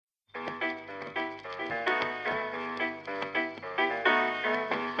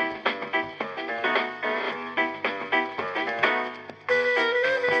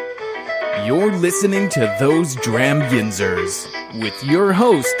You're listening to Those Dram Yinzers with your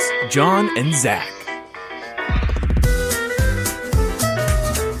hosts, John and Zach.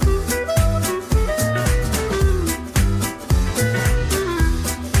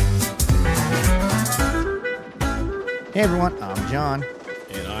 Hey everyone, I'm John.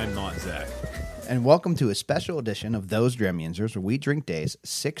 And I'm not Zach. And welcome to a special edition of Those Dram Yinzers, where we drink days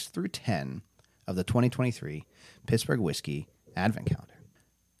 6 through 10 of the 2023 Pittsburgh Whiskey Advent Calendar.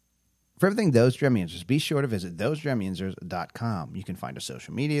 For everything Those Dram Yinzers, be sure to visit thosedramyinzers.com. You can find our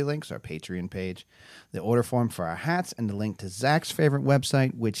social media links, our Patreon page, the order form for our hats, and the link to Zach's favorite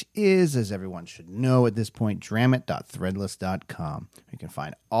website, which is, as everyone should know at this point, dramit.threadless.com. You can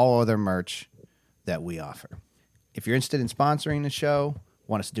find all other merch that we offer. If you're interested in sponsoring the show,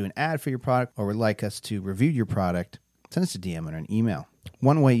 want us to do an ad for your product, or would like us to review your product, send us a DM or an email.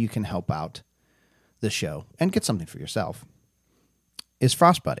 One way you can help out the show and get something for yourself is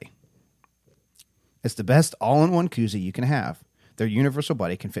Frost Buddy. It's the best all-in-one koozie you can have. Their Universal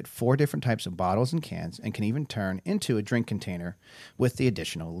Buddy can fit 4 different types of bottles and cans and can even turn into a drink container with the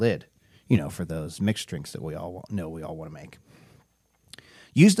additional lid. You know, for those mixed drinks that we all know we all want to make.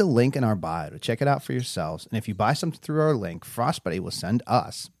 Use the link in our bio to check it out for yourselves, and if you buy something through our link, Frost Buddy will send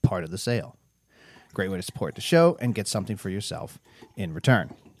us part of the sale. Great way to support the show and get something for yourself in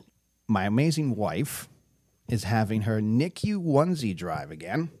return. My amazing wife is having her NICU onesie drive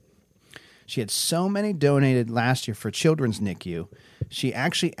again. She had so many donated last year for children's NICU, she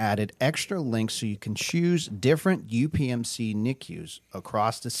actually added extra links so you can choose different UPMC NICUs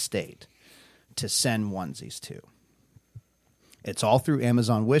across the state to send onesies to. It's all through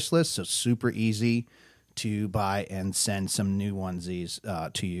Amazon wishlist, so super easy to buy and send some new onesies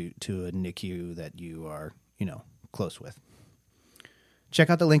to you to a NICU that you are, close with. Check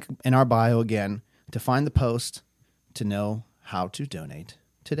out the link in our bio again to find the post to know how to donate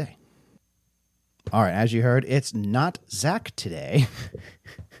today. All right, as you heard, it's not Zach today.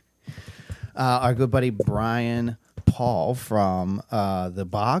 Our good buddy Brian Paul from the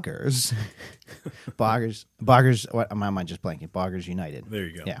Boggers. Boggers, what am I just blanking? Boggers United. There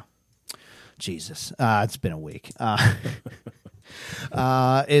you go. Yeah. Jesus. It's been a week.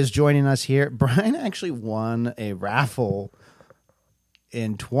 Is joining us here. Brian actually won a raffle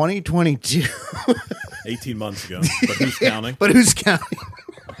in 2022. 18 months ago. But who's counting? But who's counting?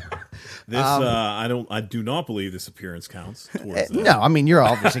 This I do not believe this appearance counts towards that. No, I mean, you're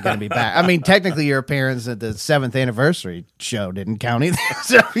obviously going to be back. I mean, technically your appearance at the 7th anniversary show didn't count either.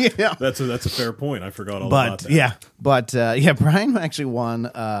 So, That's a fair point. I forgot all about that. Brian actually won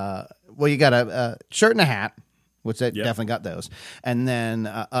you got a shirt and a hat, which definitely got those. And then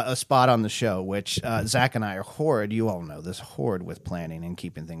a spot on the show, which Zach and I are horrid. You all know this, horrid with planning and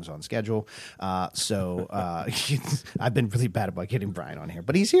keeping things on schedule. So I've been really bad about getting Brian on here.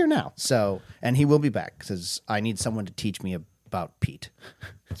 But he's here now. And he will be back because I need someone to teach me about Pete.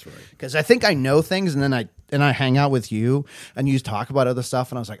 That's right. Because I think I know things, and then I hang out with you, and you talk about other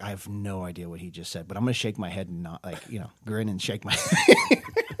stuff, and I was like, I have no idea what he just said. But I'm going to shake my head and not, grin and shake my head.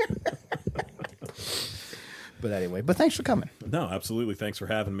 But anyway, thanks for coming. No, absolutely. Thanks for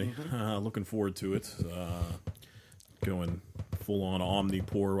having me. Looking forward to it. Going full on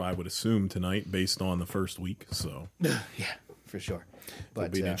Omnipore, I would assume, tonight based on the first week. So yeah, for sure. But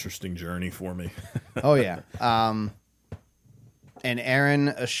it'll be an interesting journey for me. Oh, yeah. And Aaron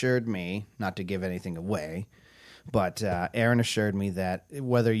assured me, not to give anything away, but Aaron assured me that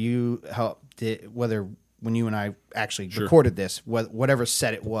whether when you and I actually recorded this, whatever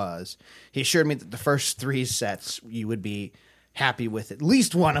set it was, he assured me that the first 3 sets you would be happy with at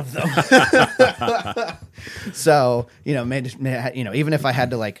least one of them. So, even if I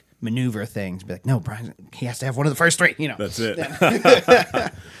had to maneuver things, be like, no, Brian, he has to have one of the first 3. That's it.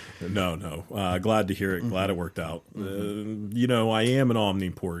 No. Glad to hear it. Glad it worked out. I am an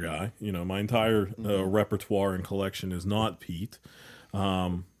Omnipore guy. My entire repertoire and collection is not peat.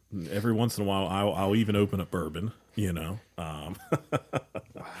 Every once in a while, I'll even open up bourbon,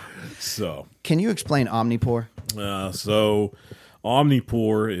 So, can you explain Omnipore? So,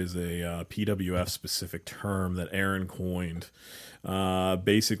 Omnipore is a PWF specific term that Aaron coined.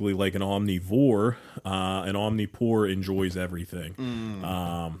 Basically, like an omnivore, an omnipore enjoys everything.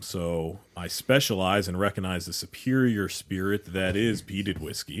 So, I specialize and recognize the superior spirit that is peated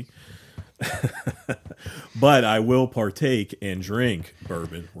whiskey. But I will partake and drink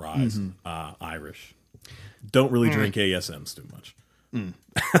bourbon, rye, Irish. Don't really drink ASMs too much.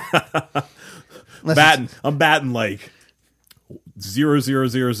 I'm batting like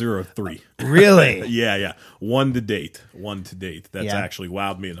 0.0003. Really? Yeah. One to date. That's actually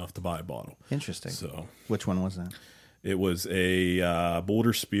wowed me enough to buy a bottle. Interesting. So, which one was that? It was a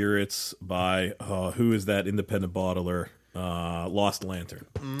Boulder Spirits by who is that independent bottler? Lost Lantern.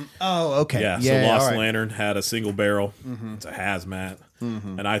 Oh, okay. Yeah, so Lost all right. Lantern had a single barrel. It's a hazmat.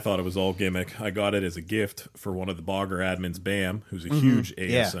 And I thought it was all gimmick. I got it as a gift for one of the Bogger admins, Bam, who's a huge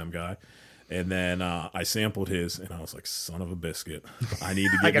ASM guy. And then I sampled his, and I was like, "Son of a biscuit! I need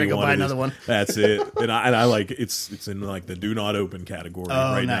to get I gotta me go one buy of these." another one. That's it. And I like it's in like the do not open category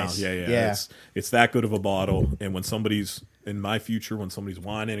right nice. now. Yeah. Yeah. It's that good of a bottle. And when somebody's in my future, when somebody's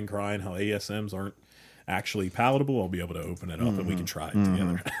whining and crying how ASMs aren't actually palatable, I'll be able to open it up and we can try it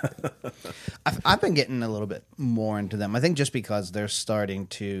together. I've been getting a little bit more into them. I think just because they're starting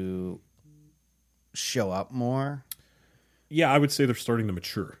to show up more. Yeah, I would say they're starting to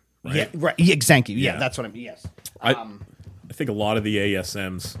mature. Right? Yeah, right. Yeah, exactly. Yeah, Yeah. that's what I mean. Yes. I think a lot of the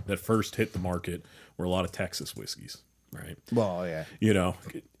ASMs that first hit the market were a lot of Texas whiskeys, right? Well, yeah. You know,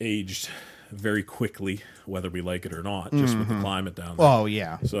 aged very quickly, whether we like it or not, just with the climate down there. Oh,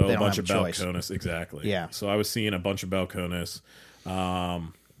 yeah. So They a don't bunch have of choice. Balcones, exactly. Yeah. So I was seeing a bunch of Balcones.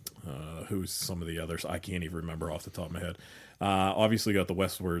 Who's some of the others? I can't even remember off the top of my head. Obviously got the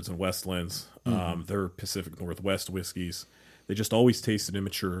Westwards and Westlands. They're Pacific Northwest whiskeys. They just always tasted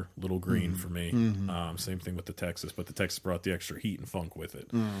immature, little green for me. Same thing with the Texas, but the Texas brought the extra heat and funk with it.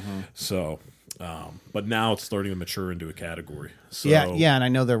 So, but now it's starting to mature into a category. So, Yeah, and I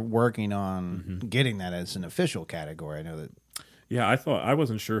know they're working on getting that as an official category. I know that. Yeah, I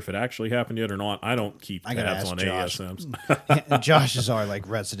wasn't sure if it actually happened yet or not. I don't keep I gotta tabs ask on Josh. ASMs. Josh is our like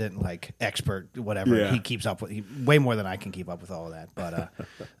resident like expert, whatever. Yeah. He keeps up with way more than I can keep up with all of that. But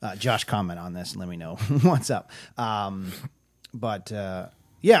Josh, comment on this and let me know what's up. But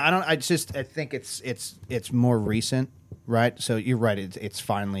yeah, I think it's more recent, right? So you're right. It's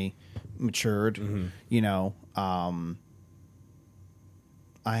finally matured. You know, I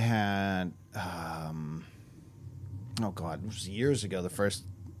had oh god, it was years ago. The first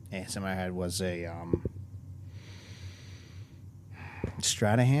ASM I had was a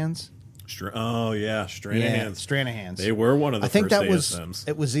Stratahans. Oh yeah, Stranahans. Stratahans. They were one of the I think first that was ASMs.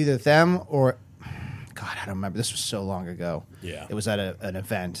 it was either them or God, I don't remember. This was so long ago. Yeah. It was at an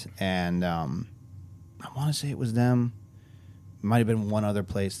event, and I want to say it was them. It might have been one other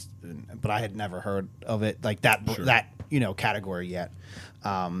place, but I had never heard of it like that. Sure. That category yet.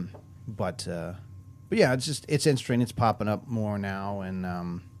 But yeah, it's interesting. It's popping up more now,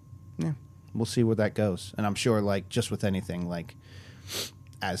 and yeah, we'll see where that goes. And I'm sure, like just with anything, like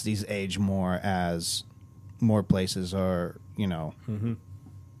as these age more, as more places are,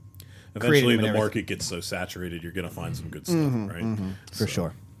 Eventually, and the everything. market gets so saturated, you're going to find some good stuff, right? For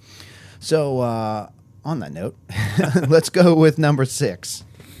sure. So, on that note, let's go with number 6.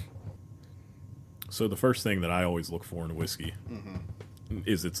 So the first thing that I always look for in a whiskey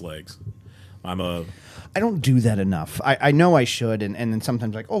is its legs. I don't do that enough. I know I should, and then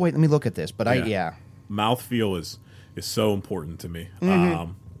sometimes like, oh wait, let me look at this. But Mouthfeel is so important to me,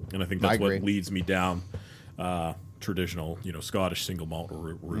 and I think that's I agree. what leads me down traditional, Scottish single malt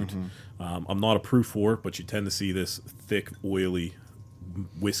route. I'm not a proof for it, but you tend to see this thick, oily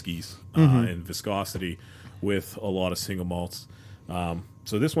whiskeys and viscosity with a lot of single malts.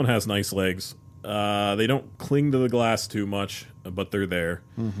 So this one has nice legs. They don't cling to the glass too much, but they're there.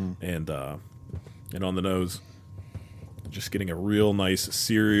 And on the nose, just getting a real nice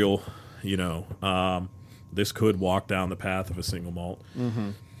cereal. This could walk down the path of a single malt.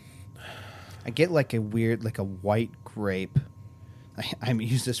 I get like a weird, like a white grape. I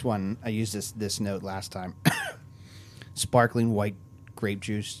used this one. I used this note last time. Sparkling white grape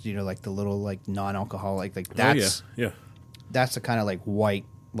juice. Like the little like non-alcoholic. Like that's yeah. that's the kind of like white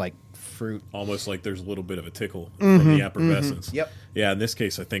like fruit. Almost like there's a little bit of a tickle from the effervescence. Yep. Yeah, in this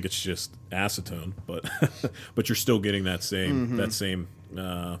case, I think it's just acetone, but but you're still getting that same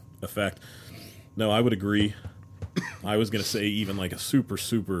effect. No, I would agree. I was going to say even like a super,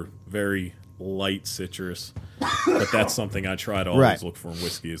 super very light citrus, but that's something I try to always look for in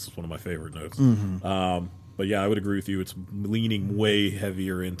whiskey. It's one of my favorite notes. But yeah, I would agree with you. It's leaning way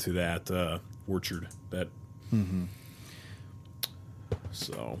heavier into that orchard.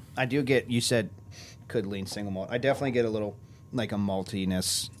 So I do get. You said could lean single malt. I definitely get a little like a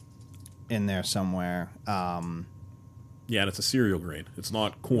maltiness in there somewhere. yeah, and it's a cereal grain. It's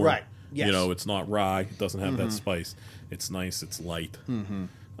not corn. Right. Yes. It's not rye. It doesn't have that spice. It's nice. It's light.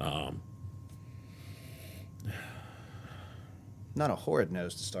 Not a horrid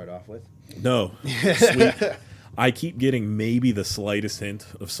nose to start off with. No, sweet. I keep getting maybe the slightest hint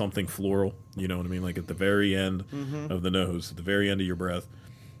of something floral. You know what I mean? Like at the very end of the nose, at the very end of your breath.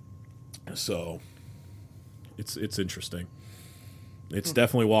 So it's interesting. It's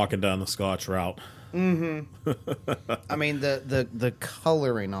definitely walking down the Scotch route. I mean, the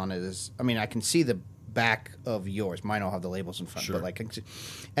coloring on it is. I mean, I can see the back of yours. Mine don't have the labels in front, Sure. but like,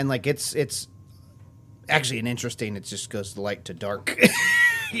 and like it's actually an interesting. It just goes light to dark,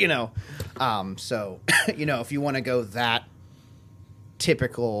 you know. So you know, if you want to go that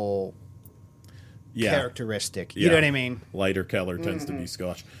typical characteristic, you know what I mean. Lighter color tends to be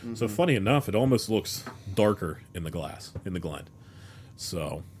Scotch. So funny enough, it almost looks darker in the glass in the Glen.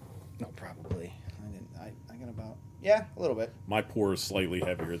 So No, probably. I got about a little bit. my pour is slightly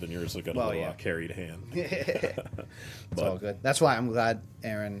heavier than yours. I got a little carried hand. It's all good. That's why I'm glad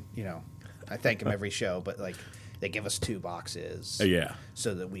Aaron. You know, I thank him every show, but like they give us 2 boxes,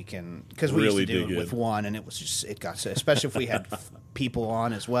 so that we can because we Really used to do dig it with in. one, and it got so especially if we had people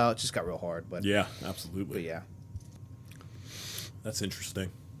on as well, it just got real hard. But Yeah, absolutely. but yeah, That's interesting.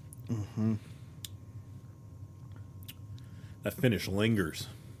 That finish lingers.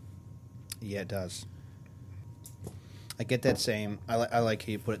 yeah, it does. I get that same. I like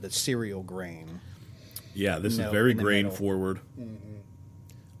how you put it. The cereal grain. Yeah, this is Note very in the grain middle. forward.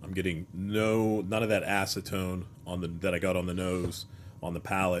 I'm getting none of that acetone that I got on the nose, on the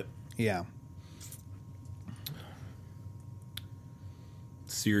palate. Yeah.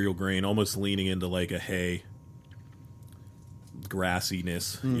 Cereal grain, almost leaning into like a hay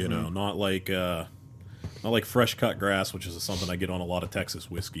grassiness. You know, not like fresh cut grass, which is something I get on a lot of Texas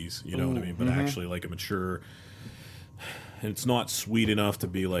whiskeys. You know what I mean? But actually, like a mature. And it's not sweet enough to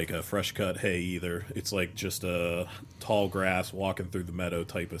be like a fresh cut hay either. It's like just a tall grass walking through the meadow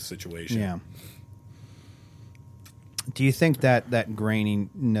type of situation. Yeah. Do you think that grainy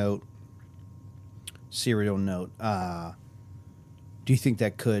note, cereal note, do you think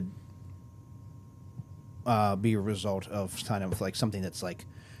that could be a result of kind of like something that's like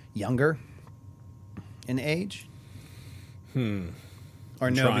younger in age? Or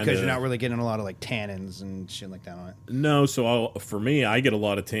I'm no, trying because to- you're not really getting a lot of like tannins and shit like that on it. No, so for me, I get a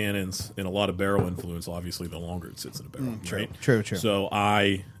lot of tannins and a lot of barrel influence. Obviously, the longer it sits in a barrel, right? True. So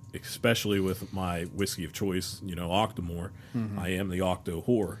especially with my whiskey of choice, you know, Octomore, I am the Octo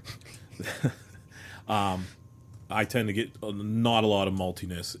whore. I tend to get not a lot of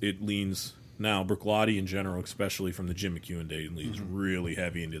maltiness. It leans now Bruichladdich in general, especially from the Jim McEwen day, leans really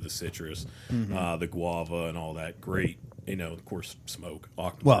heavy into the citrus, the guava, and all that. Great, you know, of course, smoke.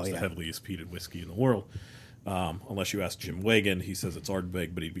 Octomore is the heaviest peated whiskey in the world. Unless you ask Jim Wagon, he says it's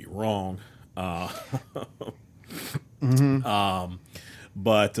Ardbeg, but he'd be wrong.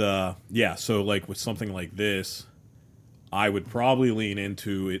 But yeah, so like with something like this, I would probably lean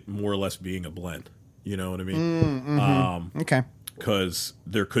into it more or less being a blend. You know what I mean? Okay. Because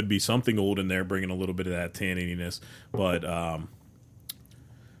there could be something old in there bringing a little bit of that tannininess. But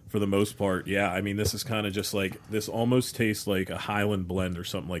for the most part, yeah, I mean, this is kind of just like, this almost tastes like a Highland blend or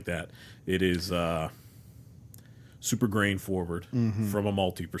something like that. It is super grain forward from a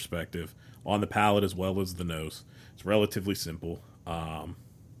malty perspective, on the palate as well as the nose. It's relatively simple. I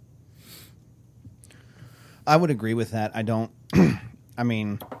would agree with that. I don't. I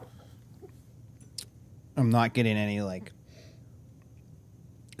mean, I'm not getting any like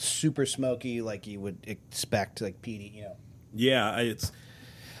super smoky like you would expect, like peaty, you know. Yeah, it's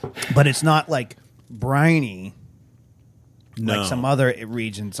But it's not like briny no. like some other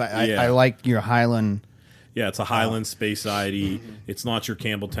regions. I Yeah. I like your Highland. Yeah, it's a Highland Speyside-y. It's not your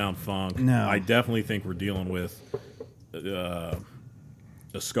Campbelltown funk. No. I definitely think we're dealing with a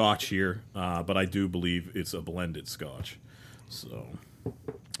Scotch here, but I do believe it's a blended Scotch. So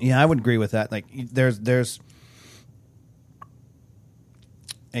Yeah, I would agree with that. Like there's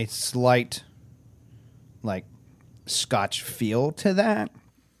a slight like Scotch feel to that,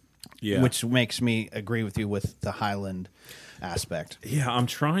 yeah, which makes me agree with you with the Highland aspect. yeah, I'm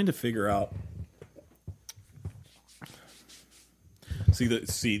trying to figure out.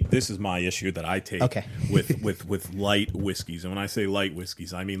 See, this is my issue that I take Okay. with light whiskeys, and when I say light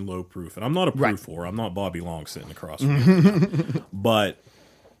whiskeys, I mean low proof. And I'm not a proof whore. I'm not Bobby Long sitting across from me, but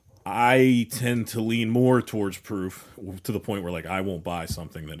I tend to lean more towards proof to the point where like I won't buy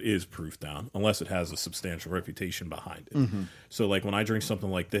something that is proof down unless it has a substantial reputation behind it. So like when I drink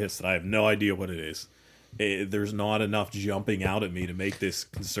something like this that I have no idea what it is, there's not enough jumping out at me to make this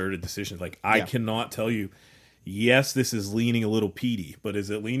concerted decision. Like I cannot tell you. Yes, this is leaning a little peaty, but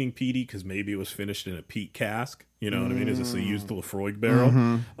is it leaning peaty because maybe it was finished in a peat cask? You know what I mean? Is this a used Lefroy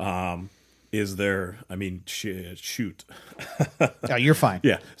barrel? Is there? I mean, shoot. Oh, you're fine.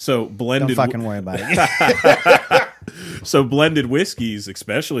 Yeah. So blended. Don't fucking worry about it. So blended whiskeys,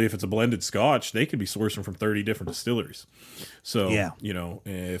 especially if it's a blended Scotch, they could be sourcing from 30 different distilleries. So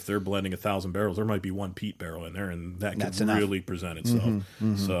if they're blending 1,000 barrels, there might be one peat barrel in there, and that could really present itself.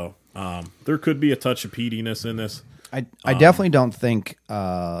 So there could be a touch of peatiness in this. I definitely don't think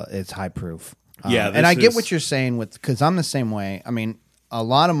it's high proof. And I get what you're saying because I'm the same way. I mean, a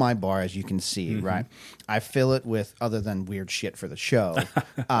lot of my bar, as you can see, right, I fill it with, other than weird shit for the show,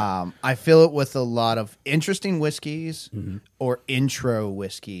 I fill it with a lot of interesting whiskeys or intro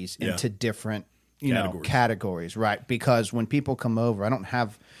whiskeys into different categories, right? Because when people come over, I don't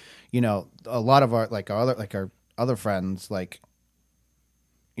have, a lot of our other friends, they're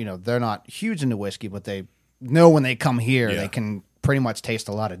not huge into whiskey, but they know when they come here, they can pretty much taste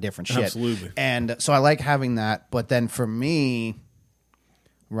a lot of different shit. Absolutely. And so I like having that. But then for me,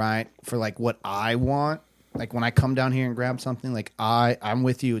 right, for what I want, when I come down here and grab something, I'm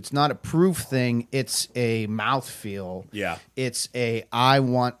with you. It's not a proof thing. It's a mouthfeel. Yeah. It's I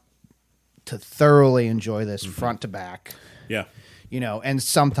want to thoroughly enjoy this front to back. Yeah. And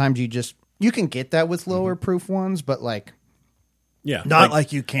sometimes you can get that with lower proof ones, but yeah, not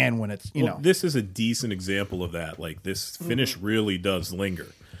like you can when it's, This is a decent example of that. This finish really does linger.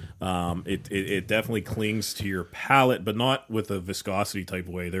 It definitely clings to your palate, but not with a viscosity type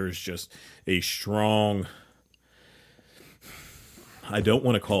of way. There is just a strong... I don't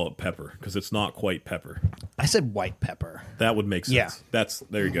want to call it pepper because it's not quite pepper. I said white pepper. That would make sense. Yeah.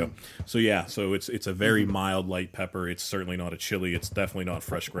 There you go. So it's a very mild light pepper. It's certainly not a chili. It's definitely not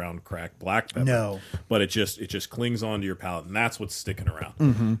fresh ground cracked black pepper. No. But it just clings onto your palate, and that's what's sticking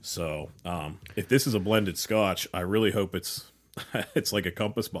around. So if this is a blended Scotch, I really hope it's like a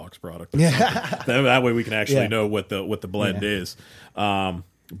Compass Box product. That way we can actually know what the blend is.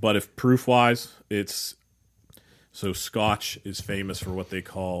 But if proof wise, so Scotch is famous for what they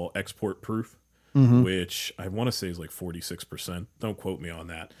call export proof, which I want to say is 46%. Don't quote me on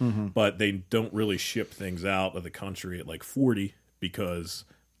that. But they don't really ship things out of the country at 40 because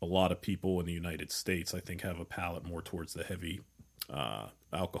a lot of people in the United States, I think, have a palate more towards the heavy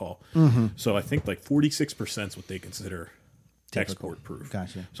alcohol. So I think 46% is what they consider export proof.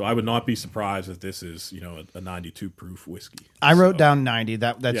 Gotcha. So I would not be surprised if this is, a 92 proof whiskey. I wrote down 90.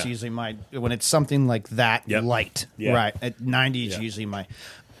 That's usually when it's something like that light, right? At 90 is usually my.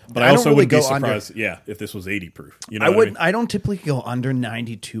 But I also wouldn't be surprised, if this was 80 proof. I don't typically go under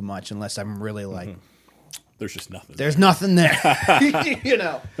 90 too much unless I'm really There's just nothing. There's nothing there.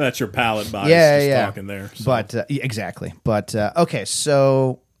 That's your palate bias talking there. So. But exactly. But okay,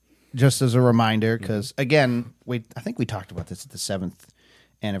 so. Just as a reminder, because again, I think we talked about this at the 7th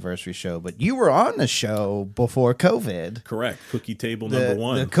anniversary show, but you were on the show before COVID. Correct. Cookie table number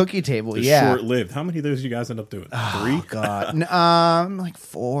 1. The cookie table, short-lived. How many of those you guys end up doing? 3? Oh, God.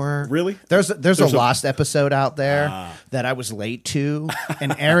 4. Really? There's a lost episode out there that I was late to,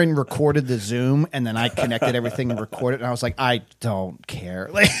 and Aaron recorded the Zoom, and then I connected everything and recorded, and I was like, I don't care.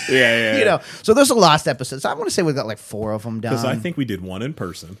 So there's a lost episode. So I want to say we got 4 of them done. Because I think we did one in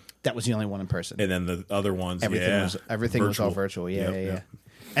person. That was the only one in person. And then the other ones, everything was all virtual. Yeah.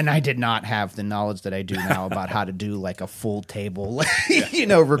 And I did not have the knowledge that I do now about how to do a full table,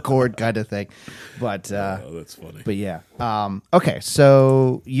 record kind of thing. But that's funny. But yeah. Okay,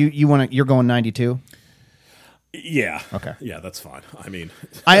 so you're going 92? Yeah. Okay. Yeah, that's fine. I mean,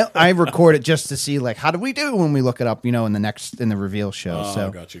 I record it just to see how do we do when we look it up, in the reveal show. So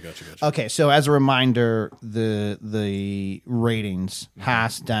gotcha. Okay, so as a reminder, the ratings,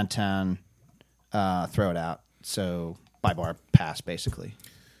 Haas, downtown, throw it out. So by bar, pass basically.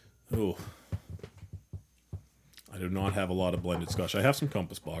 Oh. I do not have a lot of blended Scotch. I have some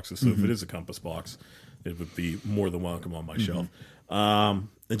Compass Boxes, so if it is a Compass Box, it would be more than welcome on my shelf.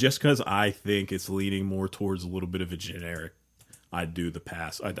 And just because I think it's leaning more towards a little bit of a generic, I'd do the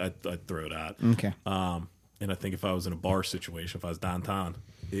pass. I'd throw it out. Okay. And I think if I was in a bar situation, if I was downtown,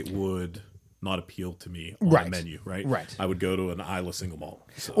 it would not appeal to me on the menu, right? Right. I would go to an Isla single malt.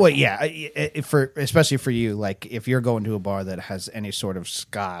 So. Well, yeah, especially for you, if you're going to a bar that has any sort of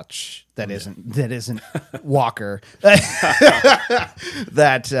Scotch that isn't Walker,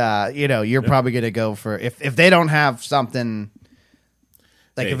 that you're probably going to go for if they don't have something.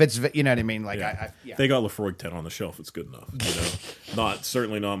 If it's, you know what I mean? They got Lafroig 10 on the shelf. It's good enough.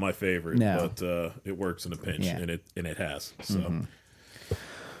 Certainly not my favorite, but it works in a pinch, and it has. So,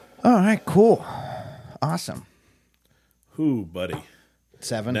 all right, cool, awesome. Who, buddy?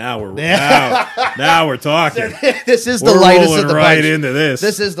 7. Now we're talking. This is the lightest of the bunch. Right into this.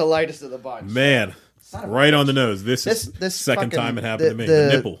 This is the lightest of the bunch. Man, right on the nose. This is second time it happened to me. The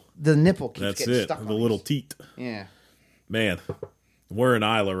nipple. The nipple keeps That's getting it. stuck on The little teat. Yeah. Man, we're in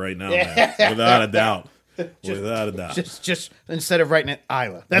Isla right now, man, without a doubt. Without a doubt. Just instead of writing it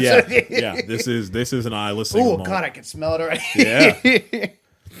Isla. That's Yeah, what, yeah. This is an Isla single Oh malt. God, I can smell it already. Yeah.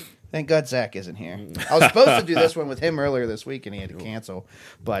 Thank God Zach isn't here. I was supposed to do this one with him earlier this week, and he had to cancel.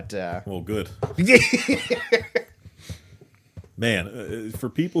 But Well, good. Man, for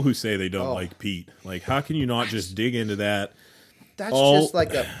people who say they don't like peat, like how can you not just dig into that? that's just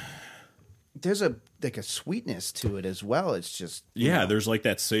like there's a sweetness to it as well. It's just Yeah, there's like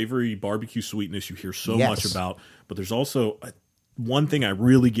that savory barbecue sweetness you hear so Yes. much about, but there's also one thing I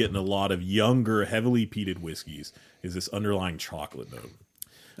really get in a lot of younger, heavily peated whiskeys is this underlying chocolate note.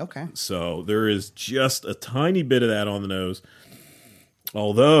 okay. So there is just a tiny bit of that on the nose.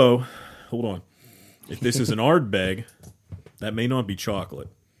 Although, hold on, if this is an Ardbeg, that may not be chocolate.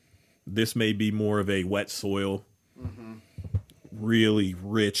 This may be more of a wet soil, really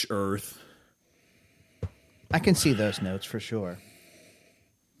rich earth. I can see those notes for sure.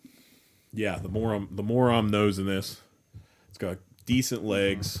 Yeah, the more I'm nosing this, it's got decent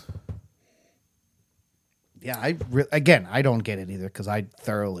legs. Yeah, I don't get it either because I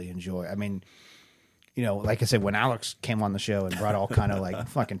thoroughly enjoy. I mean, you know, like I said, when Alex came on the show and brought all kind of like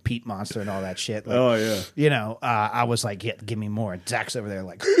fucking Peat Monster and all that shit. Like, Oh yeah, you know, I was like, yeah, give me more. And Zach's over there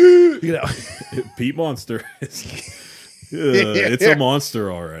like, you know, Peat Monster is it's a monster,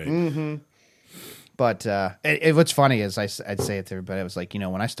 all right. But what's funny is I'd say it to everybody. I was like, you know,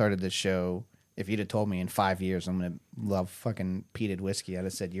 when I started this show, if you'd have told me in 5 years I'm going to love fucking peated whiskey, I'd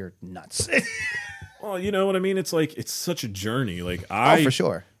have said you're nuts. Well, you know what I mean. It's like it's such a journey. Like Oh, for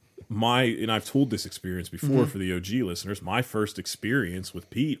sure. And I've told this experience before for the OG listeners. My first experience with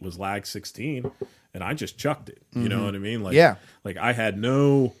peat was Lag 16, and I just chucked it. You know what I mean? Like, Yeah. Like I had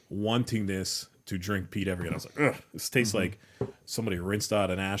no wantingness to drink peat ever again. I was like, ugh, this tastes like somebody rinsed out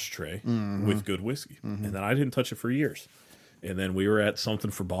an ashtray with good whiskey, and then I didn't touch it for years. And then we were at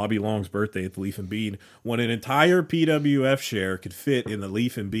something for Bobby Long's birthday at the Leaf and Bean when an entire PWF share could fit in the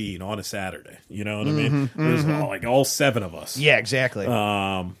Leaf and Bean on a Saturday. You know what I mean? There's all 7 of us. Yeah, exactly.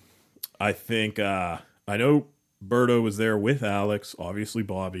 I think I know Berto was there with Alex, obviously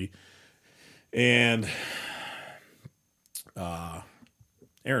Bobby, and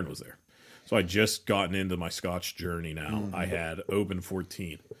Aaron was there. So I just gotten into my Scotch journey now. I had Oban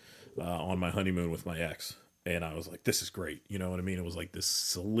 14 on my honeymoon with my ex. And I was like, this is great. You know what I mean? It was like this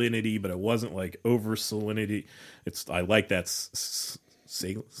salinity, but it wasn't like over salinity. I like that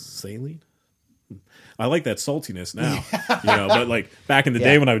saline. I like that saltiness now, you know, but like back in the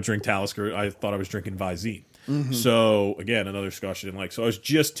day when I would drink Talisker, I thought I was drinking Visine. So again, another Scotch I didn't like. So I was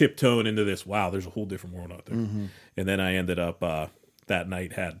just tiptoeing into this. Wow, there's a whole different world out there. And then I ended up that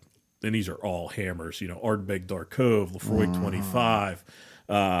night and these are all hammers, you know, Ardbeg Dark Cove, Lefroy 25,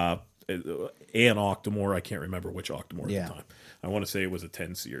 and Octomore. I can't remember which Octomore at the time. I want to say it was a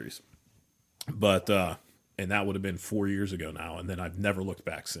 10 series. But and that would have been 4 years ago now, and then I've never looked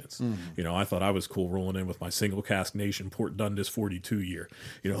back since. You know, I thought I was cool rolling in with my single cask Nation Port Dundas 42 year.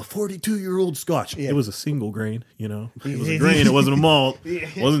 You know, 42-year-old Scotch. Yeah. It was a single grain, you know. It was a grain, it wasn't a malt.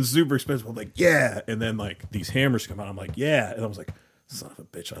 It wasn't super expensive. I'm like, yeah. And then like these hammers come out. I'm like, yeah. And I was like, son of a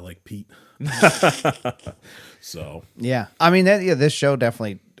bitch, I like peat. So yeah. I mean, this show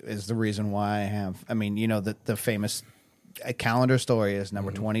definitely is the reason why I have. I mean, you know, the famous calendar story is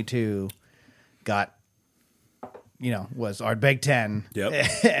number 22 got, you know, was Ardbeg 10. Yep.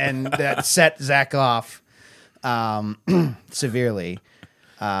 And that set Zach off severely.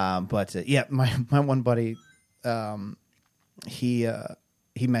 But yeah, my one buddy, he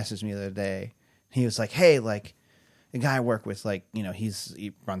messaged me the other day. He was like, hey, like, the guy I work with, like, you know, he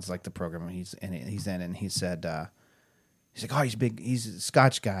runs like the program he's in, and he said, he's like, oh, he's a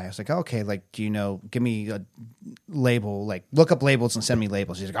Scotch guy. I was like, okay, like, do you know, give me a label, like, look up labels and send me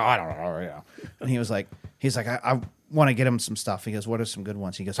labels. He's like, oh, I don't know, you know. And he's like, I want to get him some stuff. He goes, what are some good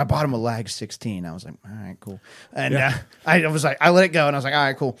ones? He goes, I bought him a Lag 16. I was like, all right, cool. And I was like, I let it go, and I was like, all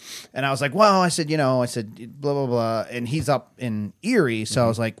right, cool. And I was like, well, I said, blah, blah, blah. And he's up in Erie, so I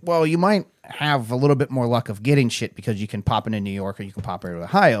was like, well, you might have a little bit more luck of getting shit because you can pop it in New York or you can pop it in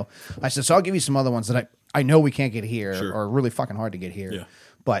Ohio. I said, so I'll give you some other ones that I know we can't get here or are really fucking hard to get here,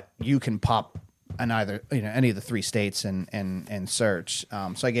 but you can pop in either, you know, any of the 3 states and search.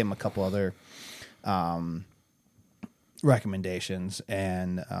 So I gave him a couple other recommendations,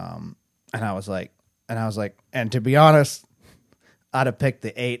 and I was like, and to be honest, I'd have picked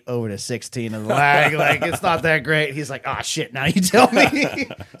the 8 over the 16 of the Lag. Like, it's not that great. He's like, oh shit, now you tell me.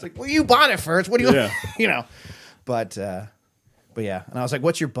 It's like, well, you bought it first. What do you, you know? But But yeah, and I was like,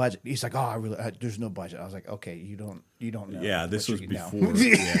 "What's your budget?" He's like, there's no budget." I was like, "Okay, you don't know." Yeah, this was what you're before.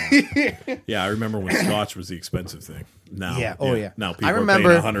 getting now. Yeah, I remember when Scotch was the expensive thing. Now, Yeah, oh, yeah. Now people I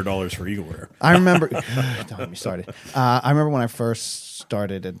remember- are paying $100 for Eagleware. I remember. Don't get me started. I remember when I first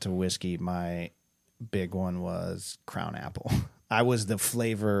started into whiskey, my big one was Crown Apple. I was the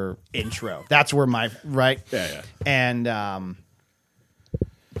flavor intro. That's where my right. Yeah. And I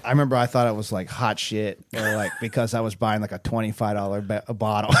remember I thought it was like hot shit, or like because I was buying like a $25 a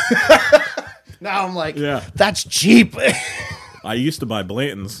bottle. Now I'm like, Yeah. that's cheap. I used to buy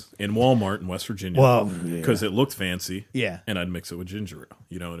Blanton's in Walmart in West Virginia because it looked fancy. Yeah. And I'd mix it with ginger ale.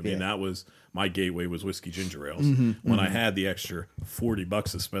 You know what I mean? Yeah. That was my gateway was whiskey ginger ales. Mm-hmm, When I had the extra $40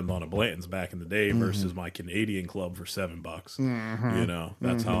 to spend on a Blanton's back in the day Mm-hmm. versus my Canadian club for $7, you know,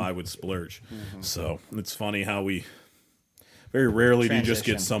 that's how I would splurge. Mm-hmm. So it's funny how we very rarely do you just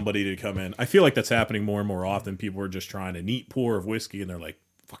get Transition. somebody to come in. I feel like that's happening more and more often. People are just trying a neat pour of whiskey and they're like,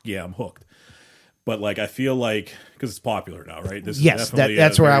 fuck yeah, I'm hooked. But like I feel like because it's popular now, right? This Yes, is definitely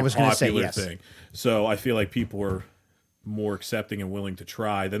that's a where I very was gonna say popular yes. thing. So I feel like people are more accepting and willing to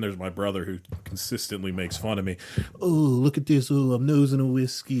try. Then there's my brother who consistently makes fun of me. Oh, look at this! Oh, I'm nosing a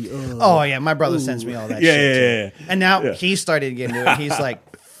whiskey. Oh yeah, my brother sends me all that. Yeah, shit yeah. too. And now he started getting into it. He's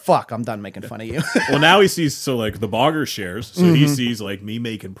like, "Fuck, I'm done making fun of you." Well, now he sees like the bogger shares, so he sees like me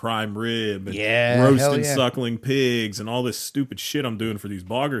making prime rib and Yeah, hell roasting yeah. suckling pigs and all this stupid shit I'm doing for these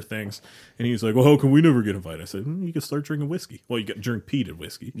bogger things. And he's like, "Well, how come we never get invited?" I said, "You can start drinking whiskey. Well, you got drink peated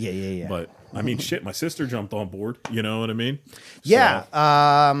whiskey. Yeah. But I mean, shit, my sister jumped on board. You know what I mean? Yeah, So,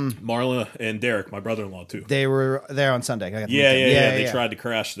 Marla and Derek, my brother-in-law too. they were there on Sunday. I got to meet Yeah. them. They tried to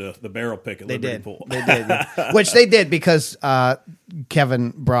crash the barrel pick at They Liberty did. Pool. They did. Which they did because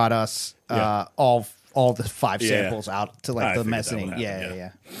Kevin brought us all the 5 Yeah. samples out to I like the figured that mezzanine. would happen,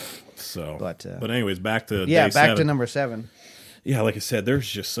 Yeah. So, But, anyways, back to Yeah, day back 7. to number 7. Yeah, like I said, there's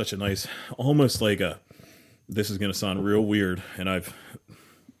just such a nice, almost like a. This is going to sound real weird, and it's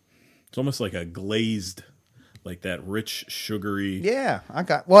almost like a glazed, like that rich, sugary. Yeah,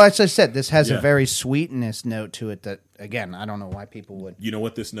 well, as I said, this has Yeah. a very sweetness note to it that, again, I don't know why people would. You know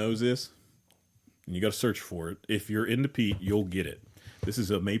what this nose is? And you got to search for it. If you're into peat, you'll get it. This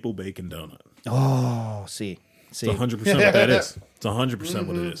is a maple bacon donut. Oh, see. It's 100% what that is. It's 100%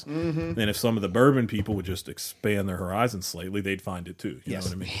 what it is. And if some of the bourbon people would just expand their horizons slightly, they'd find it too. You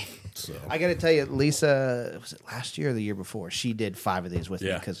Yes. know what I mean? So I got to tell you, Lisa, was it last year or the year before? She did 5 of these with me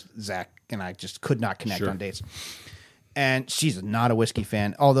Yeah. because Zach and I just could not connect Sure. on dates. And she's not a whiskey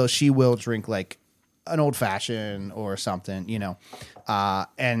fan, although she will drink like an old fashioned or something, you know.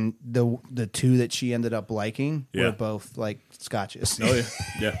 And the 2 that she ended up liking Yeah. were both like scotches. oh yeah,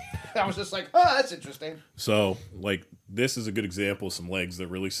 yeah. I was just like, oh, that's interesting. So like this is a good example of some legs that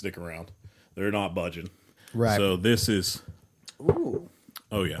really stick around. They're not budging. Right. So this is. Ooh.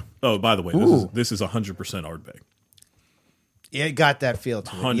 Oh yeah. Oh, by the way, this is 100% Ardbeg. Yeah, it got that feel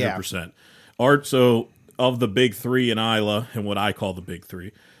to it. 100%. Art. So of the big 3 in Isla and what I call the big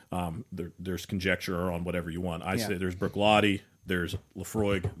 3, there's conjecture on whatever you want. I say there's Bruichladdich, there's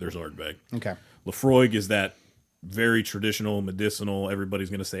Lafroig, there's Ardbeg. Okay. Lafroig is that very traditional, medicinal. Everybody's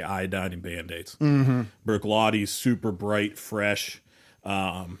going to say iodine and Band-Aids. Mm-hmm. Bruichladdich, super bright, fresh,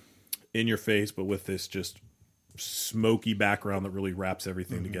 in your face, but with this just smoky background that really wraps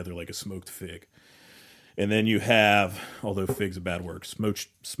everything together like a smoked fig. And then you have, although fig's a bad word,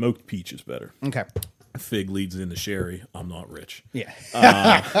 smoked peach is better. Okay. Fig leads into sherry. I'm not rich. Yeah.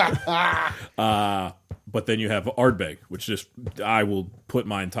 But then you have Ardbeg, which just I will put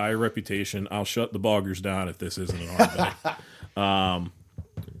my entire reputation. I'll shut the boggers down if this isn't an Ardbeg.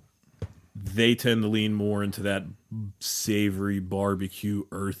 They tend to lean more into that savory, barbecue,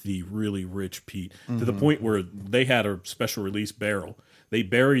 earthy, really rich peat to the point where they had a special release barrel. They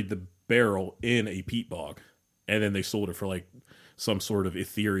buried the barrel in a peat bog, and then they sold it for like some sort of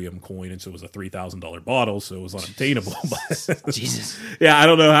Ethereum coin, and so it was a $3,000 bottle, so it was unobtainable. Jesus. Yeah, I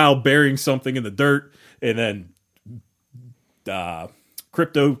don't know how burying something in the dirt and then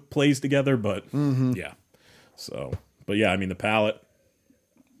crypto plays together, but yeah. So, but yeah, I mean the palate,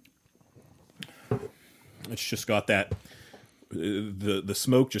 it's just got that the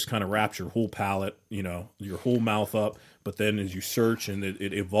smoke just kind of wraps your whole palate, you know, your whole mouth up. But then as you search and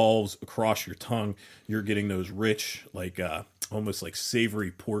it evolves across your tongue, you're getting those rich, like almost like savory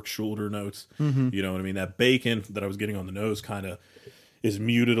pork shoulder notes. You know what I mean? That bacon that I was getting on the nose kind of is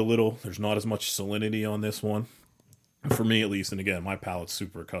muted a little. There's not as much salinity on this one. For me, at least, and again, my palate's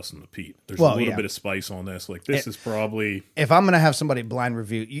super accustomed to peat. There's a little bit of spice on this. Like, this is probably... If I'm going to have somebody blind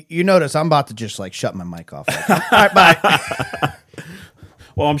review, you notice I'm about to just, like, shut my mic off. Like, all right, bye.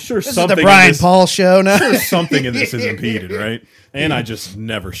 Well, Well, I'm sure This is something the Brian in this, Paul show now. sure something in this is impeded, right? And I just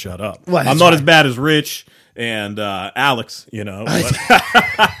never shut up. Well, I'm that's not right. as bad as Rich and Alex,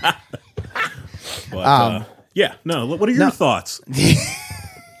 but, yeah, no. What are your thoughts,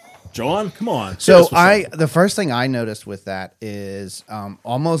 John? Come on. So the first thing I noticed with that is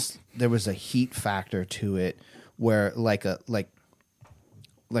almost there was a heat factor to it, where like a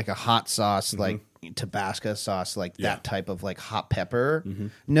hot sauce, like Tabasco sauce, like that type of like hot pepper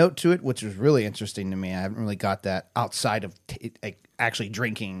note to it, which was really interesting to me. I haven't really got that outside of like actually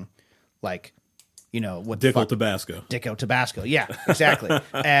drinking, like what Dicko Tabasco. Dicko Tabasco, yeah, exactly.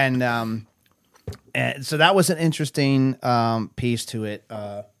 and so that was an interesting piece to it.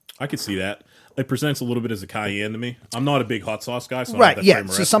 I could see that. It presents a little bit as a cayenne to me. I'm not a big hot sauce guy, so I don't Right, have that yeah, frame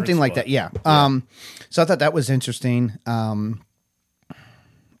of so something like reference, that, yeah. So I thought that was interesting. I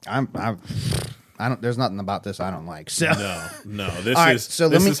don't. There's nothing about this I don't like. So No. This All right, is so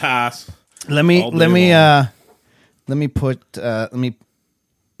this is Haas. let me all day let me long. let me put let me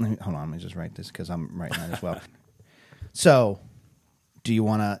hold on. Let me just write this because I'm writing that as well. So, do you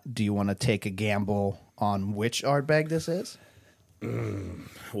wanna take a gamble on which Ardbeg this is?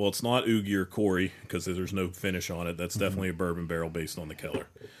 Well, it's not Oogie or Corey because there's no finish on it. That's definitely a bourbon barrel based on the Keller.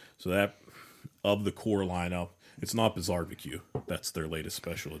 So that of the core lineup, it's not Bizarre BBQ. That's their latest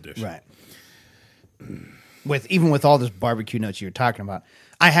special edition. Right. With all this barbecue notes you're talking about,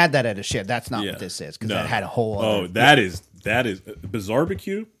 I had that at a share. That's not what this is because that had a whole. Oh, other, that is Bizarre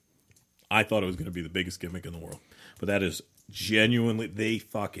BBQ. I thought it was going to be the biggest gimmick in the world, but that is genuinely, they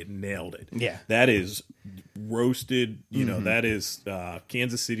fucking nailed it. Yeah. That is roasted. That is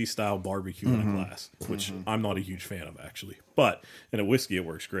Kansas City style barbecue in a glass, which I'm not a huge fan of actually, but in a whiskey it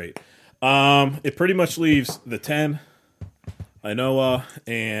works great. It pretty much leaves the 10, Inoa,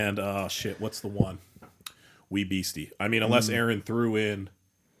 and what's the one? Wee Beastie. I mean, unless Aaron threw in,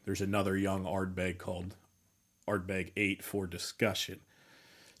 there's another young Ardbeg called Ardbeg 8 for discussion.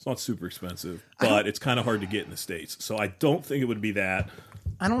 It's not super expensive, but it's kind of hard to get in the States. So I don't think it would be that.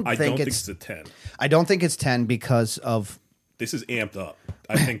 I don't think it's a 10. I don't think it's 10 because of. This is amped up.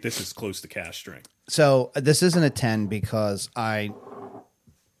 I think this is close to cash strength. So this isn't a 10 because I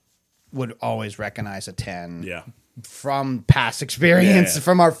would always recognize a 10. Yeah. From past experience, Yeah.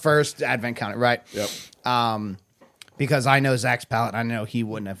 from our first Advent Calendar, right? Yep. Because I know Zach's palate, I know he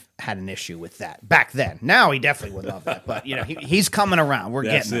wouldn't have had an issue with that back then. Now he definitely would love that, but he's coming around. We're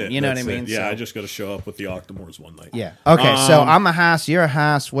That's getting him. it. You know what I That's mean? it. Yeah, So, I just got to show up with the Octomores one night. yeah. Okay, so I'm a Haas. You're a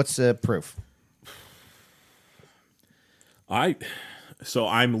Haas. What's the proof? I'm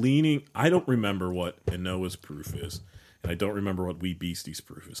leaning. I don't remember what Inoa's proof is, and I don't remember what Wee Beastie's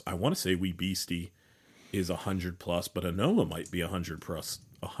proof is. I want to say Wee Beastie is 100 plus, but Inoa might be 100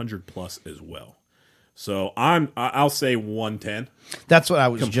 plus as well. So I'll say 110. That's what I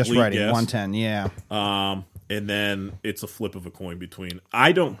was just Complete writing. guess. 110. Yeah. And then it's a flip of a coin between.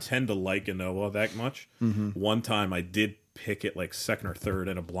 I don't tend to like Inoa that much. One time I did pick it like second or third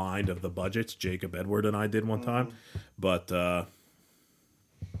in a blind of the budgets. Jacob Edward and I did one time, but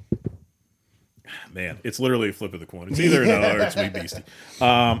man, it's literally a flip of the coin. It's either Inoa or it's Wee Beastie.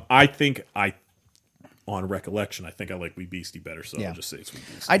 On recollection, I think I like Wee Beastie better, so I'll just say it's Wee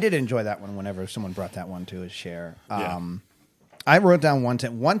Beastie. I did enjoy that one whenever someone brought that one to his share. Yeah. I wrote down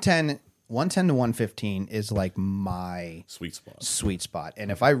 110. 110 to 115 is like my Sweet spot. sweet spot.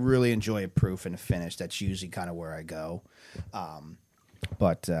 And if I really enjoy a proof and a finish, that's usually kind of where I go.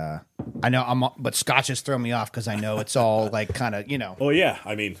 But I know but scotches throw me off because I know it's all like kind of, Oh yeah,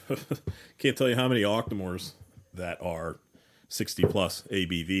 I mean, can't tell you how many Octomores that are 60 plus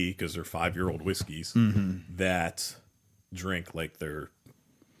ABV because they're 5-year-old whiskeys that drink like they're,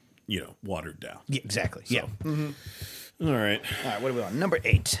 watered down. Yeah, exactly. Yeah. All right. All right, what are we on? Number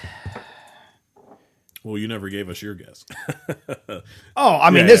 8. Well, you never gave us your guess. Oh, I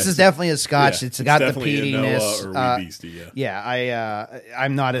mean, Yeah, this yeah, is definitely a scotch. Yeah, It's got the definitely a peatiness. Noah or Wee Beastie, yeah. Yeah,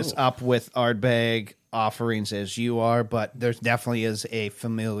 I'm not as up with Ardbeg offerings as you are, but there's definitely is a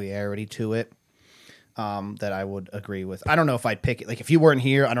familiarity to it that I would agree with. I don't know if I'd pick it. Like, if you weren't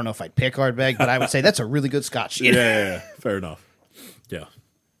here, I don't know if I'd pick Ardbeg, but I would say that's a really good scotch. Yeah, fair enough. Yeah.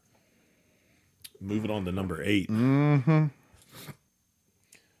 Moving on to number 8. Mm-hmm.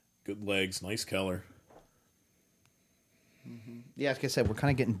 Good legs, nice Keller. Yeah, like I said, we're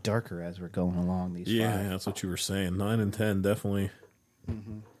kind of getting darker as we're going along. These Yeah, 5. that's what you were saying. 9 and 10 definitely.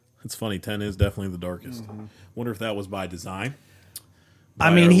 It's funny. 10 is definitely the darkest. Wonder if that was by design. I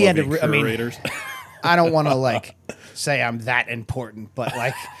by mean, our he had to. loving I mean, curators. I don't want to say I'm that important, but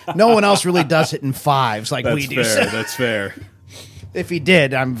no one else really does it in 5s like we That's do. fair. So That's fair. if he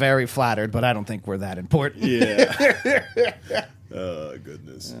did, I'm very flattered, but I don't think we're that important. Yeah. Oh,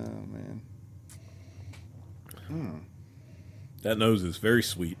 goodness. Oh, man. That nose is very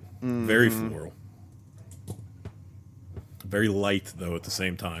sweet, very floral. Very light, though, at the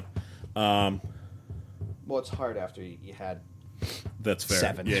same time. Well, it's hard after you had That's fair.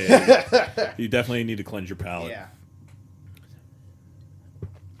 7. Yeah. You definitely need to cleanse your palate. Yeah.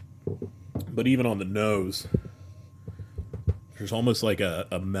 But even on the nose, there's almost like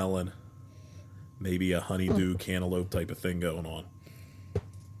a melon, maybe a honeydew cantaloupe type of thing going on.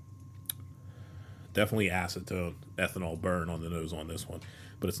 Definitely acetone, ethanol burn on the nose on this one,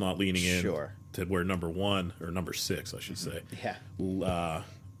 but it's not leaning in to where number 1 or number 6, I should say,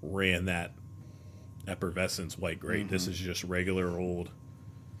 ran that effervescence white grape. This is just regular old.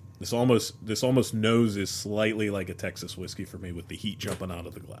 This almost nose is slightly like a Texas whiskey for me with the heat jumping out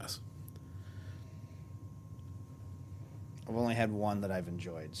of the glass. I've only had one that I've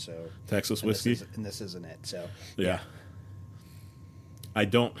enjoyed, so Texas whiskey, and this isn't it. So yeah. I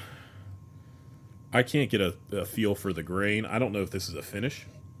can't get a feel for the grain. I don't know if this is a finish,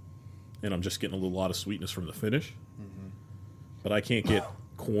 and I'm just getting a lot of sweetness from the finish. But I can't get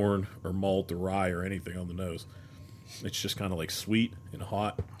corn or malt or rye or anything on the nose. It's just kind of like sweet and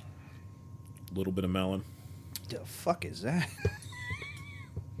hot. A little bit of melon. The fuck is that?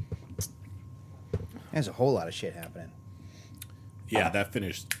 There's a whole lot of shit happening. Yeah, that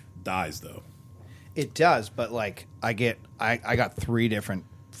finish dies though. It does, but like I got 3 different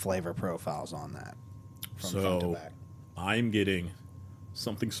flavor profiles on that. From front to back. I'm getting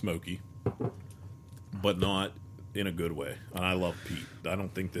something smoky, but not in a good way. And I love peat. I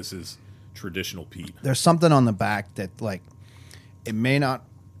don't think this is traditional peat. There's something on the back that like it may not.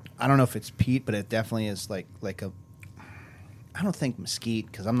 I don't know if it's peat, but it definitely is like a. I don't think mesquite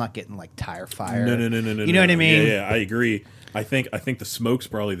because I'm not getting like tire fire. No. You know what I mean? Yeah, I agree. I think the smoke's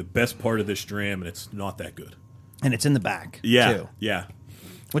probably the best part of this dram, and it's not that good. And it's in the back. Yeah, too. yeah.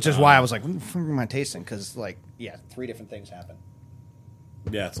 Which is why I was like, what the fuck am I tasting? Because, like, 3 different things happen.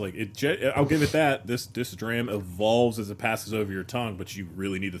 Yeah, it's like, I'll give it that. This dram evolves as it passes over your tongue, but you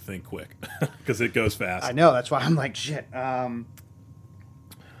really need to think quick because it goes fast. I know. That's why I'm like, shit.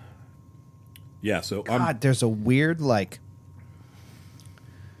 Yeah, so God, there's a weird, like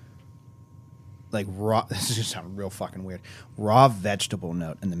raw, this is just sound real fucking weird, raw vegetable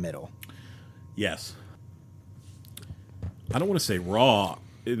note in the middle. Yes. I don't want to say raw.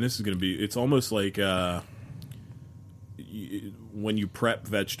 And this is going to be, it's almost like when you prep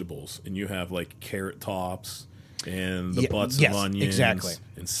vegetables and you have like carrot tops and the butts of onions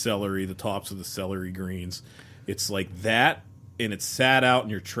and celery, the tops of the celery greens. It's like that, and it's sat out in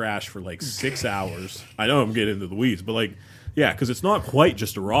your trash for like 6 hours. I know I'm getting into the weeds, but like, yeah, because it's not quite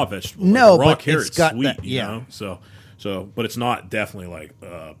just a raw vegetable. No, like a raw but carrot's it's got sweet, that, you know? So, but it's not definitely like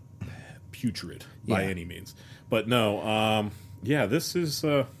putrid by any means. But no, yeah, this is...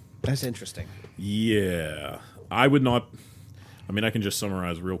 That's interesting. Yeah. I would not... I mean, I can just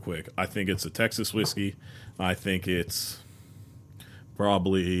summarize real quick. I think it's a Texas whiskey. I think it's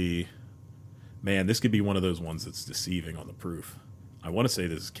probably... Man, this could be one of those ones that's deceiving on the proof. I want to say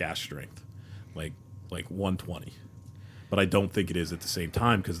this is cask strength, like 120. But I don't think it is at the same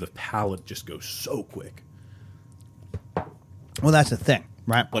time because the palate just goes so quick. Well, that's the thing,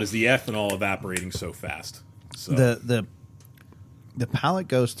 right? But is the ethanol evaporating so fast? So The palate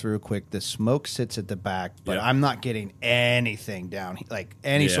goes through quick. The smoke sits at the back, but I'm not getting anything down, like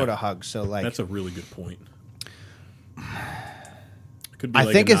any sort of hug. So, like, that's a really good point. It could be I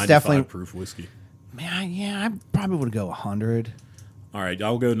like think a it's definitely proof whiskey. Man, I probably would go 100. All right,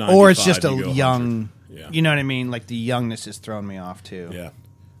 I'll go 95. Or it's just a you go young. 100. Yeah. You know what I mean? Like the youngness is throwing me off too. Yeah.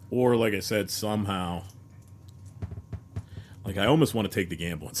 Or like I said, somehow, like I almost want to take the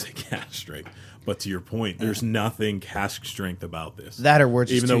gamble and say cask strength. But to your point, there's nothing cask strength about this. That or we're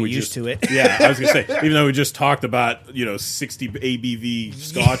just too used to it. Yeah, I was going to say, even though we just talked about, 60 ABV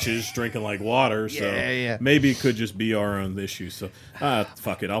scotches drinking like water, so maybe it could just be our own issue. So,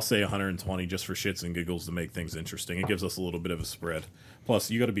 fuck it. I'll say 120 just for shits and giggles to make things interesting. It gives us a little bit of a spread. Plus,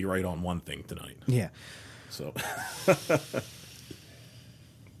 you got to be right on one thing tonight. Yeah. So,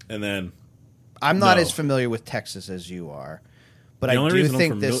 and then... I'm not as familiar with Texas as you are. But I do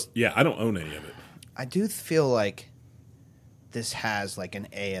think this... Yeah, I don't own any of it. I do feel like this has like an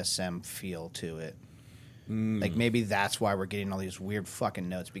ASM feel to it. Like maybe that's why we're getting all these weird fucking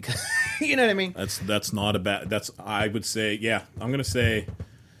notes because... you know what I mean? That's not a bad... That's, I would say... Yeah, I'm going to say...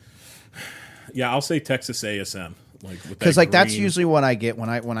 Yeah, I'll say Texas ASM. Because like that's usually what I get when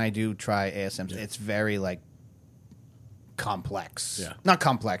I do try ASMs. Yeah. It's very like complex. Yeah. Not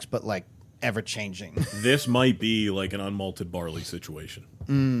complex, but like ever-changing. This might be like an unmalted barley situation.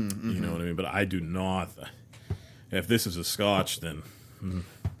 You know what I mean? But I do not... If this is a Scotch, then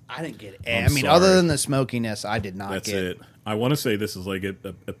I didn't get it. I'm I mean, sorry. other than the smokiness, I did not that's get it. I want to say this is like a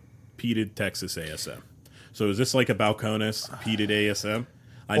peated Texas ASM. So is this like a Balcones peated ASM?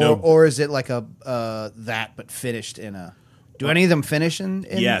 I know. Or is it like a that but finished in a? Do any of them finish in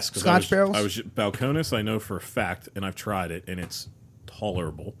yes, 'cause Scotch barrels? I was Balcones. I know for a fact, and I've tried it, and it's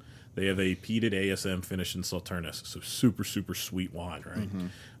tolerable. They have a peated ASM finished in Sauternes, so super super sweet wine, right?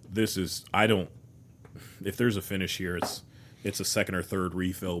 This is if there's a finish here, it's a second or third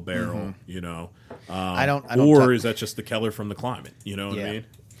refill barrel, you know. I don't or is that just the Keller from the climate? You know what I mean?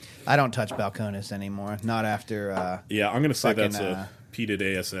 I don't touch Balcones anymore. Not after. Yeah, I'm gonna say fucking, that's a peated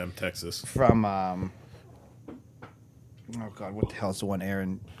ASM Texas. From oh god, what the hell is the one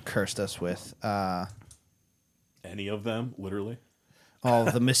Aaron cursed us with? Any of them, literally. Oh,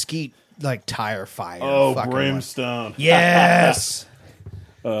 the mesquite like tire fire. Oh, fucking brimstone. one. Yes.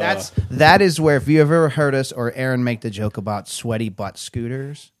 That is where if you have ever heard us or Aaron make the joke about sweaty butt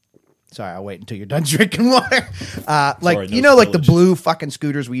scooters. Sorry, I'll wait until you're done drinking water. Like Sorry, no you know, like the spillage. blue fucking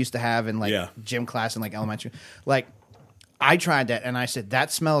scooters we used to have in like Yeah. gym class in like elementary. Like I tried that and I said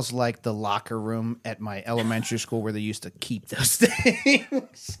that smells like the locker room at my elementary school where they used to keep those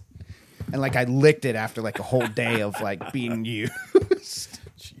things. And like I licked it after like a whole day of like being used.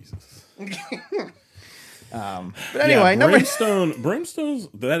 Jesus. But anyway, number brimstone's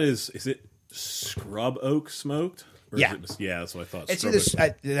is it scrub oak smoked? Or Yeah. is it yeah, that's what I thought. It's Scrub either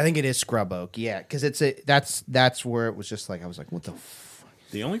oak. I think it is scrub oak, yeah, because that's where it was just like I was like, what the fuck?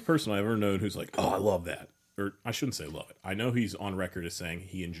 The only person I've ever known who's like, oh, I love that, or I shouldn't say love it. I know he's on record as saying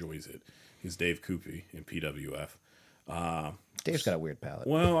he enjoys it. Is Dave Coopy in PWF. Dave's got a weird palate.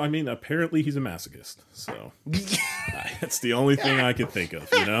 Well, I mean, apparently he's a masochist, so that's the only thing I could think of.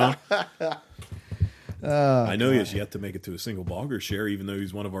 You know. I know he has yet to make it to a single Bogger share, even though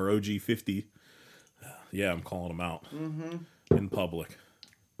he's one of our OG 50. Yeah, I'm calling him out in public.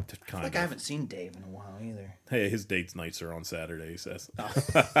 I haven't seen Dave in a while either. Hey, his dates nights are on Saturday, he says.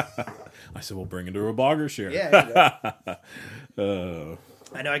 I said, we'll bring him to a Bogger share. Yeah.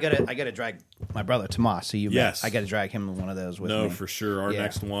 I know. I gotta drag my brother Tomas. So Yes. I gotta drag him in one of those with me. No, for sure. Our Yeah.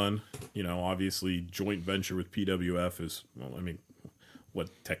 next one, obviously joint venture with PWF is, well, I mean, what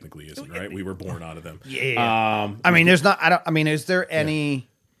technically isn't, right? We were born out of them. Yeah. I mean, there's not. I don't. I mean, is there any?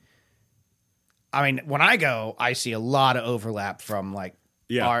 I mean, when I go, I see a lot of overlap from like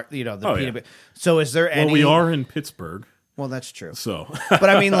Yeah. our, the Oh, yeah. PW. So is there any? Well, we are in Pittsburgh, Well, that's true. so But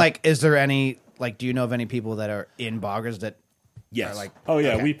I mean, like, is there any? Like, do you know of any people that are in Boggers that? yes. Are like, Oh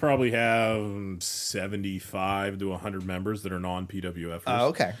yeah, okay. we probably have 75 to 100 members that are non-PWFers. Oh,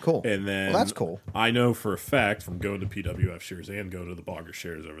 okay, cool. And then Well, that's cool. I know for a fact from going to PWF shares and going to the Bogger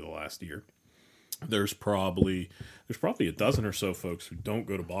shares over the last year, there's probably a dozen or so folks who don't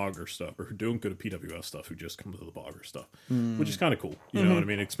go to Bogger stuff or who don't go to PWF stuff who just come to the Bogger stuff, which is kind of cool. You know what I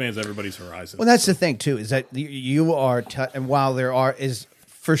mean? It expands everybody's horizon. Well, that's the thing too. Is that you are, and while there is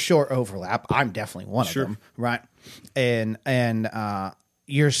for sure overlap, I'm definitely one Sure. of them, right? And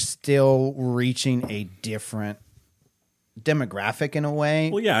you're still reaching a different demographic in a way.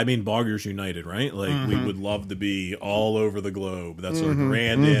 Well, yeah, I mean, Boggers United, right? Like, we would love to be all over the globe. That's our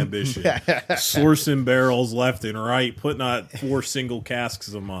grand ambition. Sourcing barrels left and right, putting out 4 single casks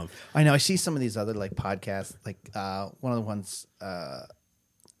a month. I know. I see some of these other like podcasts. Like one of the ones.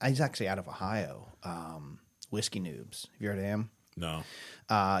 He's actually out of Ohio. Whiskey Noobs. Have you heard of him? No.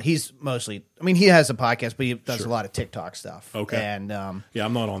 He's mostly. I mean, he has a podcast, but he does a lot of TikTok stuff. Okay. And Yeah,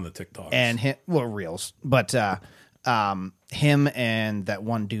 I'm not on the TikToks. and him, well, reels, but him and that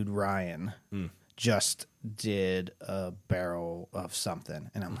one dude Ryan just did a barrel of something,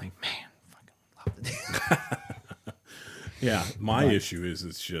 and I'm like, man, fucking love the dude. Yeah, my issue is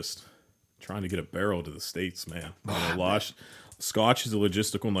it's just trying to get a barrel to the States, man. Scotch is a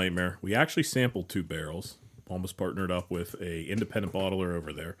logistical nightmare. We actually sampled 2 barrels. Almost partnered up with a independent bottler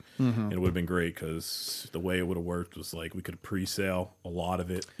over there, and it would have been great because the way it would have worked was like we could pre-sale a lot of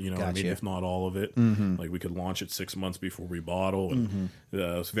it, what I mean, Gotcha. if not all of it. Like we could launch it 6 months before we bottle, and it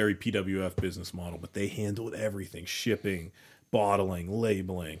was a very PWF business model. But they handled everything: shipping, bottling,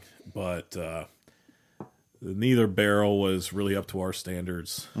 labeling. But neither barrel was really up to our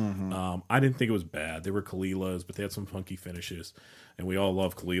standards. I didn't think it was bad. They were Kalilas, but they had some funky finishes. And we all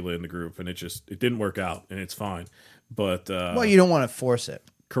love Kalila in the group, and it didn't work out, and it's fine. But Well, you don't want to force it.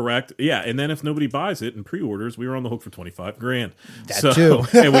 correct, yeah. And then if nobody buys it and pre-orders, we were on the hook for $25,000. That too.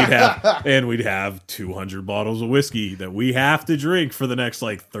 and we'd have 200 bottles of whiskey that we have to drink for the next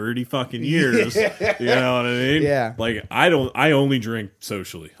like 30 fucking years. You know what I mean? Yeah. Like I only drink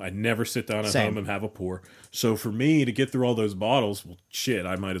socially. I never sit down at Same. home and have a pour. So for me to get through all those bottles, well, shit,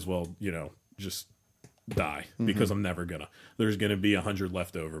 I might as well, just die because I'm never gonna. There's gonna be 100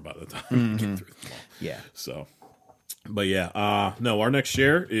 left over by the time we get through them all. Yeah. So, but yeah, no, our next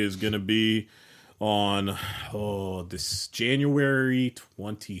share is gonna be on this January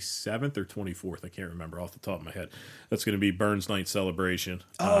 27th or 24th. I can't remember off the top of my head. That's gonna be Burns Night Celebration.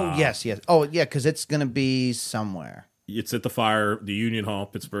 Oh yes. Oh yeah, because it's gonna be somewhere. It's at the Union Hall,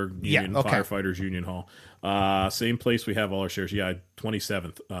 Pittsburgh Union Firefighters Union Hall. Same place we have all our shares. Yeah,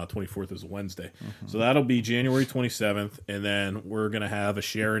 27th, 24th is a Wednesday. So that'll be January 27th, and then we're going to have a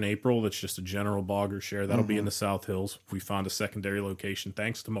share in April that's just a general bogger share. That'll be in the South Hills. We found a secondary location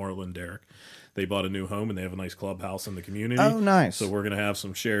thanks to Marla and Derek. They bought a new home, and they have a nice clubhouse in the community. Oh, nice. So we're going to have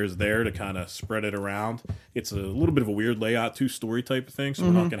some shares there to kind of spread it around. It's a little bit of a weird layout, 2-story type of thing, so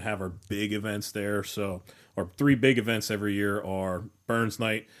we're not going to have our big events there. So our 3 big events every year are Burns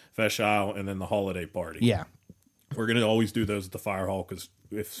Night, Fesh Isle, and then the holiday party. Yeah. We're going to always do those at the fire hall because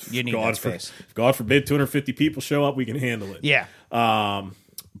if God forbid 250 people show up, we can handle it. Yeah.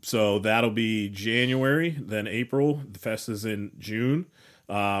 So that'll be January, then April. The fest is in June.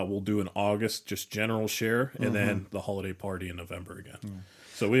 We'll do an August just general share, and then the holiday party in November again.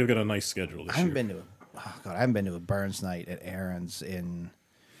 So we've got a nice schedule this year. I haven't been to a Burns Night at Aaron's in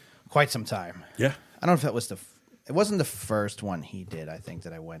quite some time. Yeah. I don't know if that was it wasn't the first one he did, I think,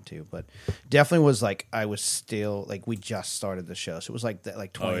 that I went to, but definitely was like, I was still, like, we just started the show. So it was like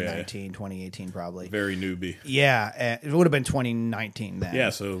 2019, 2018 probably. Very newbie. Yeah. It would have been 2019 then. Yeah,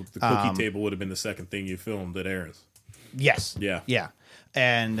 so the cookie table would have been the second thing you filmed at Aaron's. Yes. Yeah. Yeah.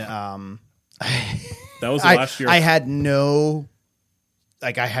 And that was the last year. I had no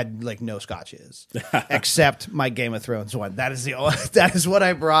scotches except my Game of Thrones one. That is what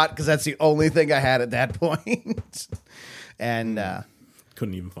I brought because that's the only thing I had at that point. And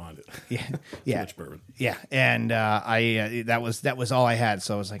couldn't even find it. Yeah, Too much bourbon. Yeah, and that was all I had.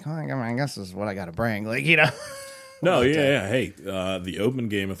 So I was like, oh, I guess this is what I got to bring. Like, you know. No, yeah. Hey, the open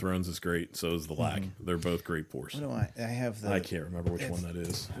Game of Thrones is great. So is the Lac. They're both great pours. What do I have? I can't remember which one that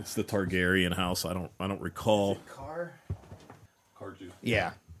is. It's the Targaryen house. I don't recall. Cardew.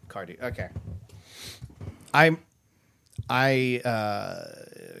 Yeah, Cardew. Okay. I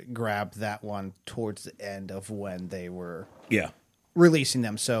grabbed that one towards the end of when they were releasing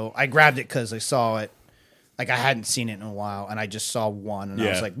them. So I grabbed it because I saw it. Like, I hadn't seen it in a while, and I just saw one, and I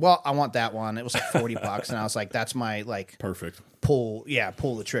was like, well, I want that one. It was like $40, and I was like, that's my, like... Perfect. Pull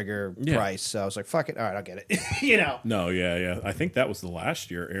the trigger price. So I was like, fuck it. All right, I'll get it. You know? No, yeah. I think that was the last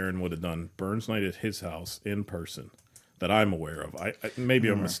year Aaron would have done Burns Night at his house in person that I'm aware of. Maybe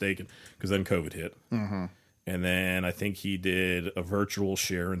I'm mistaken, because then COVID hit. And then I think he did a virtual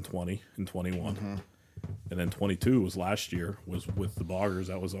share in 21. And then 22 was last year, was with the Boggers.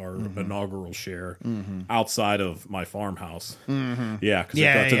 That was our inaugural share outside of my farmhouse. Yeah, because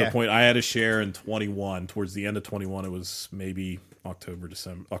it got to the point I had a share in 21. Towards the end of 21, it was maybe October,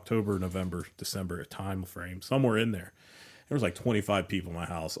 November, December time frame, somewhere in there. There was like 25 people in my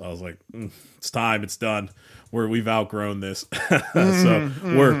house. I was like, it's time, it's done. We've outgrown this. So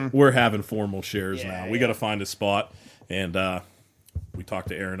we're having formal shares now. We got to find a spot. And we talked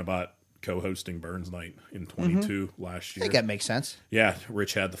to Aaron about co-hosting Burns Night in 22 last year. I think that makes sense. Yeah,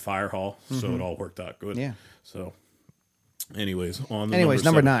 Rich had the fire hall, so it all worked out good. Yeah. So, anyways,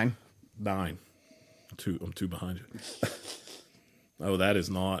 number 9. 9. I'm two behind you. Oh, that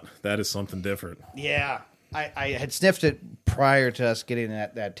is something different. Yeah. I had sniffed it prior to us getting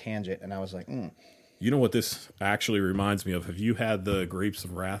that tangent, and I was like, You know what this actually reminds me of? Have you had the Grapes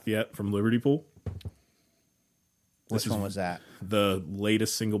of Wrath yet from Liberty Pool? Which one was that? The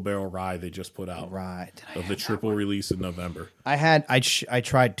latest single barrel rye they just put out. Right. Of the triple release in November. I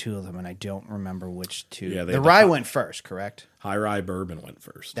tried 2 of them, and I don't remember which 2. Yeah, the rye went first, correct? High rye bourbon went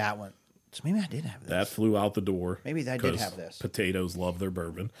first. That one. So maybe I did have this. That flew out the door. Maybe I did have this. Potatoes love their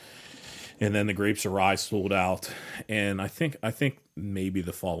bourbon. And then the Grapes of Rye sold out. And I think maybe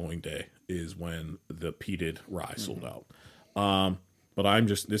the following day is when the peated rye sold out. But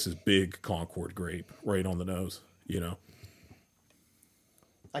this is big Concord grape right on the nose. You know,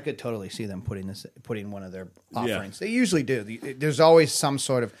 I could totally see them putting one of their offerings. They usually do. There's always some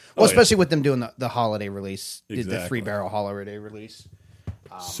sort of, especially with them doing the holiday release, the 3-barrel holiday release.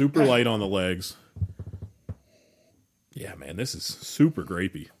 Super light on the legs. Yeah, man, this is super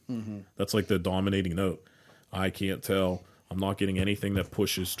grapey. That's like the dominating note. I can't tell. I'm not getting anything that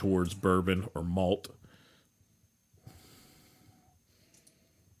pushes towards bourbon or malt.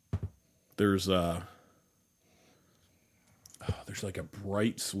 There's like a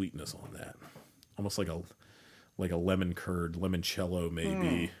bright sweetness on that, almost like a lemon curd, limoncello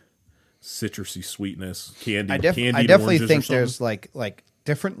maybe, citrusy sweetness, candy. I definitely think there's like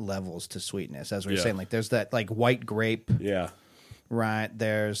different levels to sweetness, as we were Yeah. saying. Like there's that like white grape, Yeah. right?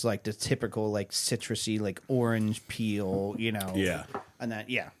 There's like the typical like citrusy like orange peel, Yeah. and then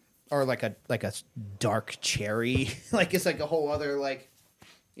or like a dark cherry. Like it's like a whole other like,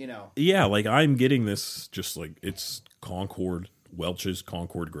 Yeah, like I'm getting this just like it's Welch's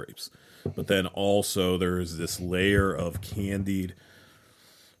Concord grapes. But then also there's this layer of candied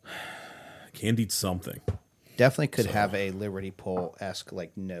something. Definitely could have a Liberty Pole-esque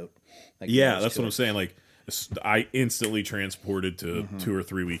like note. Like Yeah, nose that's to what I'm it. saying. Like I instantly transported to 2 or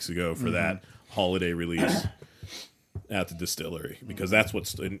 3 weeks ago for that holiday release at the distillery because that's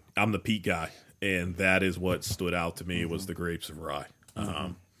what's. I'm the peat guy, and that is what stood out to me was the grapes of rye.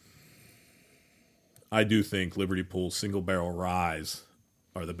 I do think Liberty Pool's single barrel ryes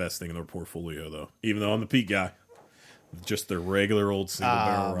are the best thing in their portfolio, though. Even though I'm the peat guy, just their regular old single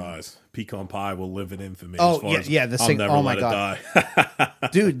barrel ryes. Pecan pie will live in infamy. Oh, as far as yeah, the I'll never oh my let God. it die.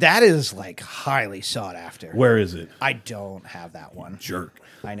 Dude, that is like highly sought after. Where is it? I don't have that one. Jerk.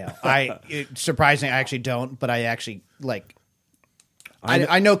 I know. Surprisingly, I actually don't, but I actually like.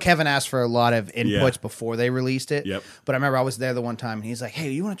 I know Kevin asked for a lot of inputs before they released it. Yep. But I remember I was there the one time, and he's like,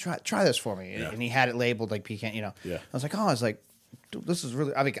 "Hey, you want to try this for me?" Yeah. And he had it labeled like pecan. Yeah. I was like, dude, this is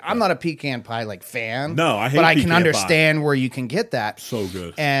really. I mean, I'm not a pecan pie like fan. No, I hate but I pecan can understand where you can get that. So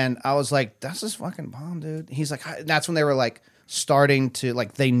good. And I was like, "That's just fucking bomb, dude." He's like, that's when they were like starting to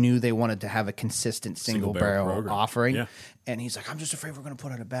like they knew they wanted to have a consistent single barrel program. offering. Yeah. And he's like, I'm just afraid we're going to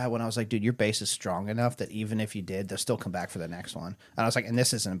put out a bad one. I was like, dude, your base is strong enough that even if you did, they'll still come back for the next one. And I was like, and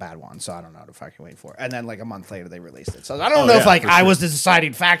this isn't a bad one, so I don't know if I can wait for it. And then like a month later, they released it. So I don't know if like I was the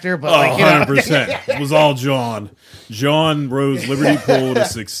deciding factor, but like, 100%. It was all John. John rose Liberty Pool to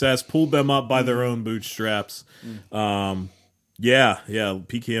success, pulled them up by their own bootstraps. Yeah,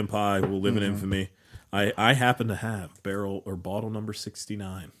 pecan pie will live in infamy. I happen to have barrel or bottle number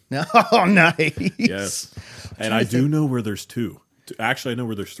 69. Oh, nice. Yes. And I do know where there's 2. Actually, I know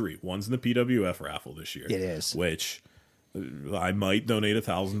where there's 3. One's in the PWF raffle this year. It is. Which I might donate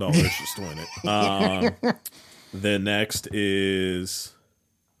 $1,000 just to win it. The next is...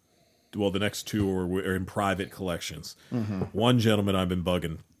 Well, the next 2 are in private collections. One gentleman I've been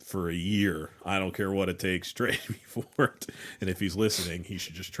bugging for a year. I don't care what it takes. Trade me for it. And if he's listening, he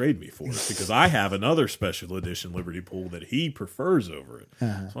should just trade me for it because I have another special edition Liberty Pool that he prefers over it. So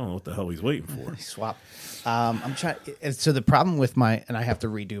I don't know what the hell he's waiting for. Swap. I'm trying. So the problem with and I have to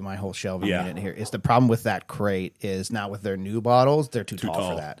redo my whole shelving unit here. Is the problem with that crate is now with their new bottles, they're too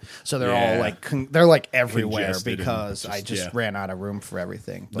tall for that. So they're all like they're like everywhere Congested because and I just ran out of room for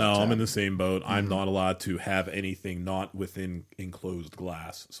everything. But, No, I'm in the same boat. I'm not allowed to have anything not within enclosed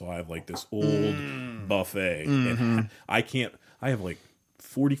glass. So I have like this old buffet, and I can't. I have like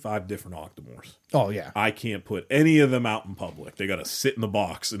 45 different Octomores. Oh yeah. I can't put any of them out in public. They got to sit in the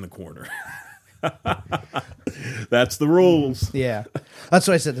box in the corner. That's the rules. Yeah, that's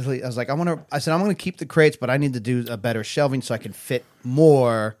what I said. I was like, I'm gonna keep the crates, but I need to do a better shelving so I can fit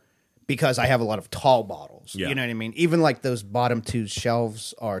more because I have a lot of tall bottles. Yeah. You know what I mean? Even like those bottom 2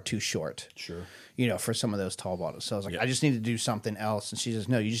 shelves are too short. Sure. For some of those tall bottles. So I was like, I just need to do something else. And she says,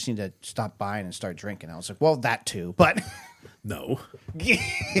 no, you just need to stop buying and start drinking. I was like, well, that too, but No.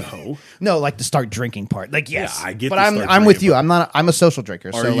 no, like the start drinking part. Like, yes, Yeah, I get but the I'm start with drinking you. part. I'm a social drinker.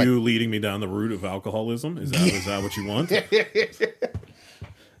 Are so you leading me down the route of alcoholism? Is that what you want?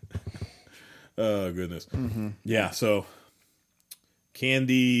 Oh, goodness. Yeah, so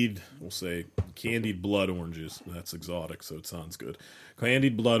candied, we'll say candied blood oranges. That's exotic, so it sounds good.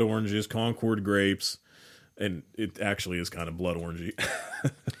 Candied blood oranges, Concord grapes, and it actually is kind of blood orangey.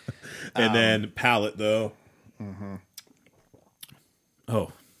 And then palate, though.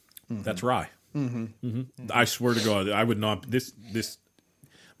 Oh, that's rye. I swear to God, I would not. This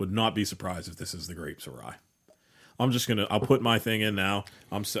would not be surprised if this is the grapes of rye. I'll put my thing in now.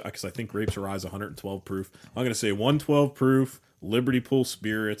 Because I think grapes of rye is 112 proof. I'm gonna say 112 proof Liberty Pool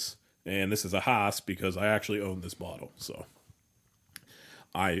spirits, and this is a Haas because I actually own this bottle. So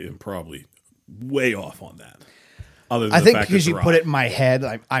I am probably way off on that. Other than I the think fact because it's you rye. put it in my head,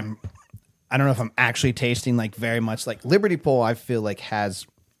 I don't know if I'm actually tasting like very much like Liberty Pool. I feel like has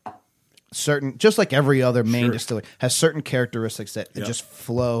certain, just like every other main Sure. distillery, has certain characteristics that Yep. just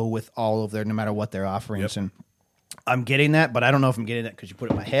flow with all of their, no matter what their offerings. Yep. And I'm getting that, but I don't know if I'm getting that because you put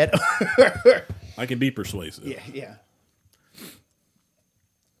it in my head. I can be persuasive. yeah.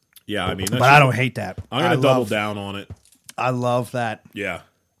 Yeah, I mean, But I don't hate that. I'm going to double down on it. I love that. Yeah.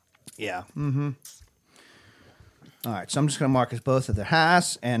 Yeah. Mm-hmm. All right, so I'm just going to mark us both at the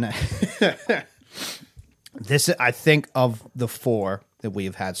Haas, and this, I think, of the 4 that we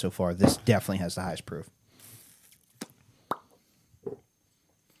have had so far, this definitely has the highest proof.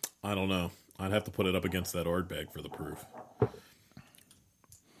 I don't know. I'd have to put it up against that Ardbeg for the proof.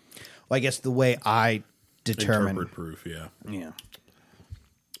 Well, I guess the way I determine Interpret proof, yeah. Yeah.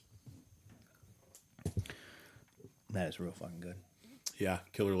 That is real fucking good. Yeah,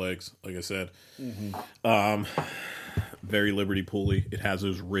 killer legs, like I said. Very Liberty Pulley. It has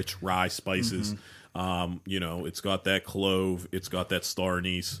those rich rye spices. It's got that clove. It's got that star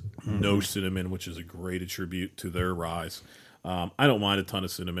anise. No cinnamon, which is a great attribute to their ryes. I don't mind a ton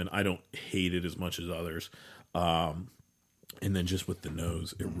of cinnamon. I don't hate it as much as others. And then just with the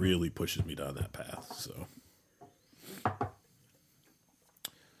nose, it really pushes me down that path. So,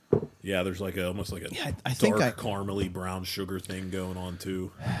 yeah, there's almost like a I think dark caramely brown sugar thing going on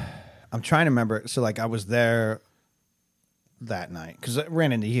too. I'm trying to remember. So, I was there that night because I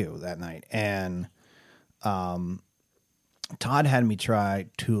ran into you that night, and Todd had me try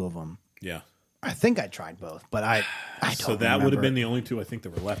 2 of them. Yeah. I think I tried both, but I don't So that remember. would have been the only 2 I think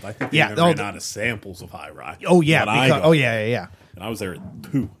that were left. I think they Yeah, even ran out of samples of high rye. Oh yeah, that I got. yeah. And I was there at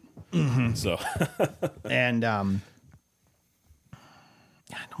 2. So And I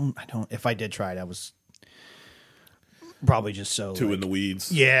don't. If I did try it, I was probably just so 2 in the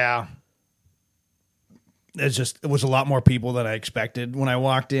weeds. Yeah. It was a lot more people than I expected when I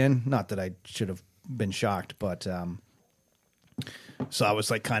walked in. Not that I should have been shocked, but so I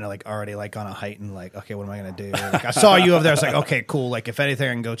was kind of already on a height and okay, what am I going to do? I saw you over there. I was like, okay, cool. If anything,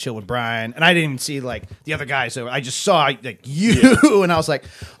 I can go chill with Brian. And I didn't even see the other guys. So I just saw you, and I was like,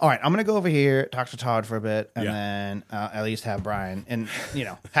 all right, I'm going to go over here, talk to Todd for a bit, and then at least have Brian. And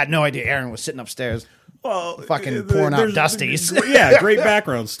had no idea Aaron was sitting upstairs. Well, fucking pouring out Dusties. Yeah, great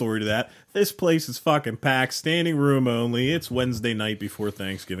background story to that. This place is fucking packed, standing room only. It's Wednesday night before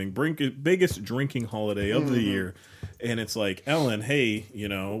Thanksgiving, biggest drinking holiday of the year. And it's like, Ellen, hey,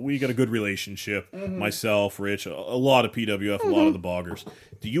 we got a good relationship. Myself, Rich, a lot of PWF, a lot of the boggers.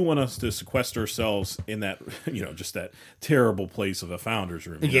 Do you want us to sequester ourselves in that, just that terrible place of a founder's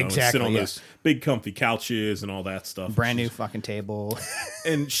room? Exactly. And sit on those big comfy couches and all that stuff. Brand new fucking table.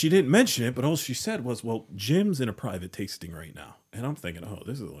 And she didn't mention it, but all she said was, well, Jim's in a private tasting right now. And I'm thinking, oh,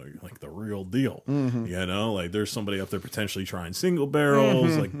 this is like the real deal. There's somebody up there potentially trying single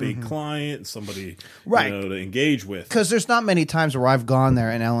barrels, big client, and somebody to engage with. Because there's not many times where I've gone there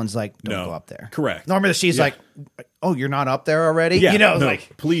and Ellen's like, don't go up there. Correct. Normally she's like, oh, you're not up there already? Yeah,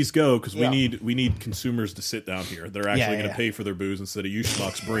 please go, because we need consumers to sit down here. They're actually going to pay for their booze instead of you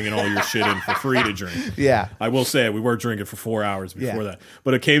schmucks bringing all your shit in for free to drink. Yeah. I will say, we were drinking for 4 hours before that.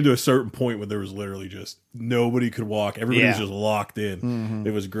 But it came to a certain point when there was literally just nobody could walk. Everybody was just locked in.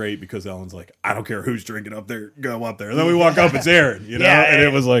 It was great because Ellen's like, I don't care who's drinking up there, go up there. And then we walk up, it's Aaron, and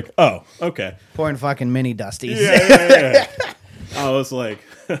it was like, oh, okay. Pouring fucking mini Dusties. Yeah. I was like,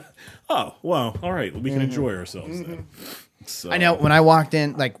 oh, well, all right, we can enjoy ourselves then. So, I know when I walked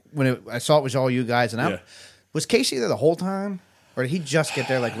in, I saw it was all you guys, and was Casey there the whole time? Or did he just get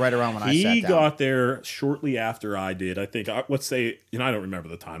there right around when I sat down? He got there shortly after I did. I think, let's say, I don't remember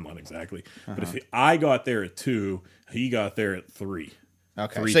the timeline exactly, but if I got there at 2, he got there at 3.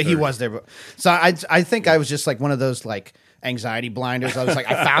 Okay, so he was there. So I think I was just one of those anxiety blinders. I was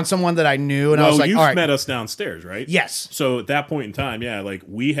I found someone that I knew, and I was like, you all right. met us downstairs, right? Yes. So at that point in time,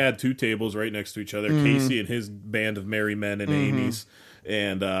 we had 2 tables right next to each other, Casey and his band of merry men and Amy's,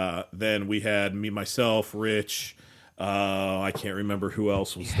 and then we had myself, Rich, I can't remember who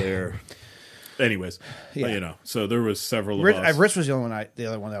else was there. Anyways, so there was several of us. Rich was the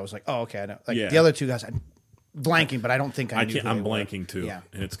other one that I was like, oh, okay, I know. The other 2 guys, I'm blanking, but I don't think I knew. I'm blanking too,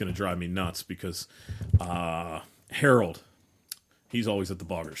 and it's going to drive me nuts because Harold, he's always at the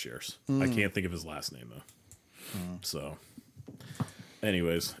Bogger Shares. I can't think of his last name though. So,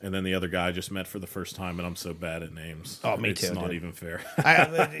 anyways, and then the other guy I just met for the first time, and I'm so bad at names. Oh, me too. It's not even fair.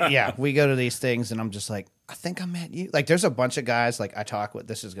 We go to these things, and I'm just like, I think I met you. There's a bunch of guys I talk with.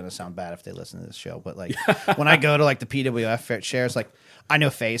 This is going to sound bad if they listen to this show, but when I go to the PWF shares, I know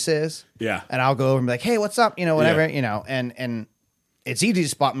faces. Yeah. And I'll go over and be like, hey, what's up? Whatever, and it's easy to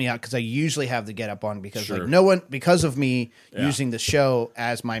spot me out because I usually have the get up on because no one, because of me using the show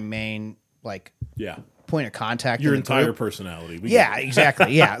as my main point of contact. Your in the entire group. Personality.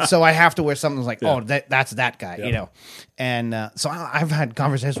 Exactly. Yeah. So I have to wear something that's that guy, And so I've had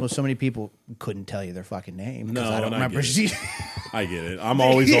conversations with so many people who couldn't tell you their fucking name because I don't remember. I get it. I'm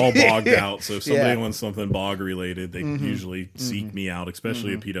always all bogged out. So if somebody wants something bog related, they usually seek me out,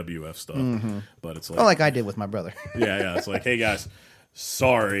 especially at PWF stuff. But it's like I did with my brother. It's like, hey guys,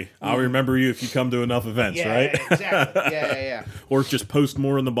 sorry, I'll remember you if you come to enough events, right? Exactly. Yeah. Or just post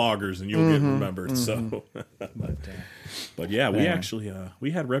more in the boggers and you'll get remembered. So, but yeah, we actually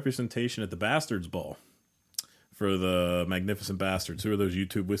we had representation at the Bastards Ball for the Magnificent Bastards. Who are those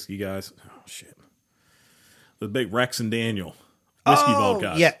YouTube whiskey guys? Oh, shit. The big Rex and Daniel. Whiskey vault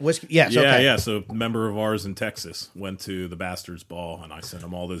guys. Yeah, whiskey. Yes, yeah, okay. yeah. So a member of ours in Texas went to the Bastards Ball, and I sent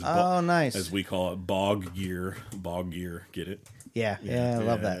him all those, nice. as we call it, bog gear. Bog gear. Get it? Yeah, I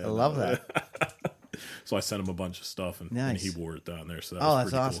love that. I love that. So I sent him a bunch of stuff, and Nice. he wore it down there. So that Oh,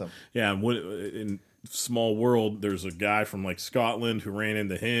 was that's pretty awesome. Cool. Yeah, and in small world, there's a guy from like Scotland who ran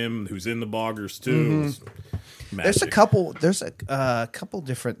into him, who's in the boggers too. It was There's a magic. couple. There's a couple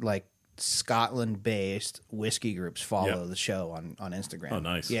different like Scotland-based whiskey groups follow Yep. the show on Instagram. Oh,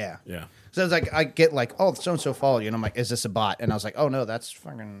 nice. Yeah. Yeah. So it's like I get like, oh, so and so followed you, and I'm like, is this a bot? And I was like, oh no, that's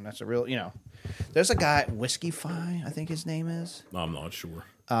a real. There's a guy, Whiskey Fi, I think his name is, I'm not sure.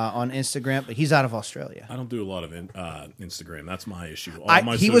 on Instagram, but he's out of Australia. I don't do a lot of Instagram. That's my issue. All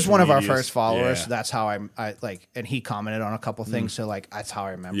my He was social one of our medias- first followers. Yeah. So that's how I like, and he commented on a couple things. So like, that's how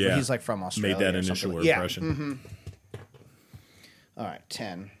I remember. Yeah. He's like from Australia. Made that or initial something. impression. All right,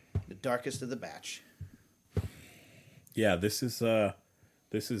 10, the darkest of the batch. Yeah, this is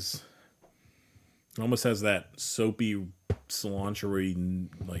it almost has that soapy cilantro-y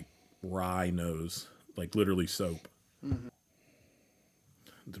like rye nose, like literally soap. Mm-hmm.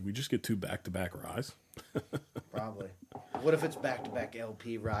 Did we just get 2 back-to-back ryes? Probably. What if it's back-to-back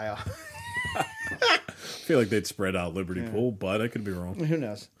LP rye? I feel like they'd spread out Liberty Pool, but I could be wrong. Who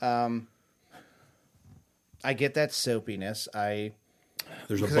knows? I get that soapiness.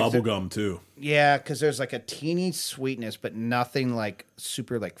 There's a Because, like, bubble gum too. Yeah, because there's like a teeny sweetness, but nothing like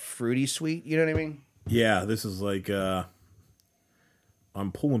super like fruity sweet. You know what I mean? Yeah, this is like I'm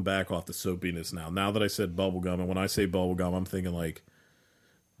pulling back off the soapiness now. Now that I said bubble gum, and when I say bubble gum, I'm thinking like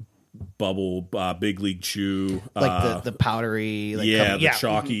bubble, Big League Chew, Like the powdery. Like, the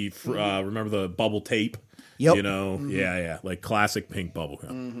chalky. Remember the bubble tape? Yep. You know, yeah, like classic pink bubble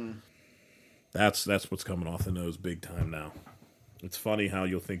gum. That's what's coming off the nose big time now. It's funny how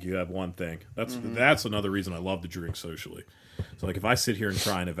you'll think you have one thing. That's another reason I love to drink socially. So like if I sit here and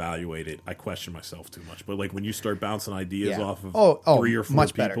try and evaluate it, I question myself too much. But like when you start bouncing ideas Yeah. off of Oh, 3 or 4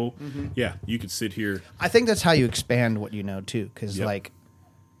 much better. people, yeah, you could sit here. I think that's how you expand what you know too, because Yep. like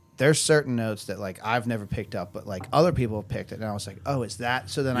there's certain notes that like I've never picked up, but like other people have picked it, and I was like, oh, is that?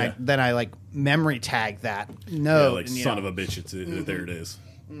 So then Yeah. I like memory tag that Yeah, note, like and, you son know, of a bitch, there it is.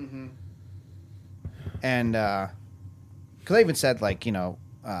 and because I even said like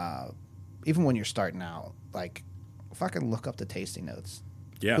even when you're starting out, like fucking look up the tasting notes.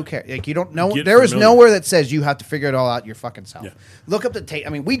 Yeah. Who cares? Like you don't know. Get There is familiar. nowhere that says you have to figure it all out your fucking self. Yeah. Look up the taste. I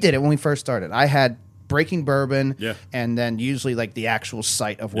mean, we did it when we first started. I had Breaking Bourbon, Yeah. and then usually like the actual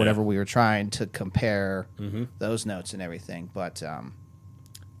site of whatever we were trying to compare those notes and everything. But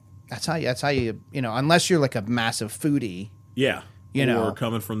that's how you unless you're like a massive foodie. Yeah. You or know.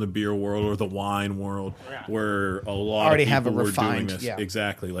 coming from the beer world or the wine world, where a lot Already of have people a were refined- doing this. yeah.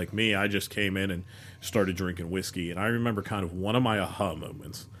 Exactly. Like me, I just came in and started drinking whiskey. And I remember kind of one of my aha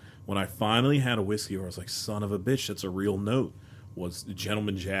moments when I finally had a whiskey where I was like, son of a bitch, that's a real note, was the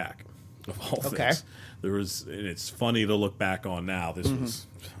Gentleman Jack, of all Okay. things. There was, and it's funny to look back on now. This was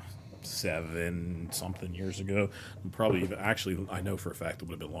 7-something years ago. Probably even, actually, I know for a fact it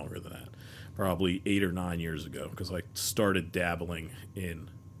would have been longer than that. Probably 8 or 9 years ago, because I started dabbling in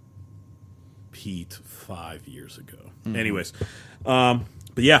peat 5 years ago. Anyways,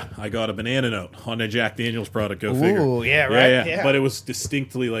 but yeah, I got a banana note on a Jack Daniels product. Go figure. Ooh, yeah, right? Yeah. But it was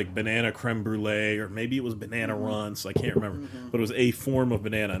distinctly like banana creme brulee, or maybe it was banana runs. I can't remember, but it was a form of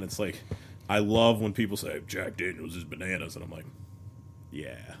banana, and it's like I love when people say Jack Daniels is bananas, and I'm like,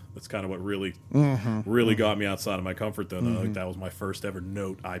 yeah, that's kind of what really got me outside of my comfort zone. Like that was my first ever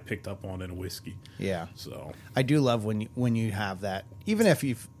note I picked up on in a whiskey. Yeah. So I do love when you have that, even if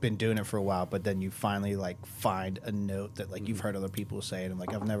you've been doing it for a while, but then you finally like find a note that like you've heard other people say it, and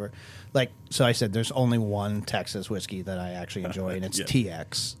like I've never so I said there's only one Texas whiskey that I actually enjoy, and it's Yeah.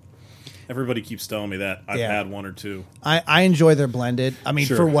 TX. everybody keeps telling me that. I've Yeah. had one or two. I enjoy their blended. I mean,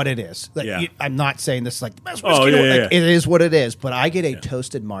 Sure. for what it is. Like, Yeah. I'm not saying this is like the best whiskey. Oh, yeah, Like, yeah. it is what it is, but I get a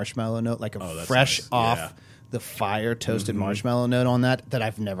toasted marshmallow note, like a Oh, that's fresh nice. off Yeah. the fire toasted marshmallow note on that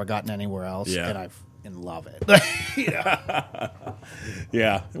I've never gotten anywhere else, Yeah. and I've and love it. You know?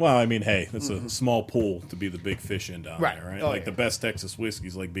 Yeah. Well, I mean, hey, it's a small pool to be the big fish in down Right. there, right? Oh, like yeah. the best Texas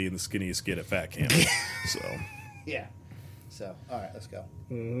whiskey's like being the skinniest kid at Fat Camp. So, Yeah. So, all right, let's go.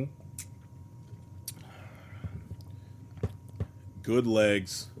 good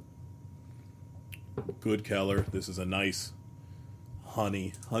legs, good Keller. This is a nice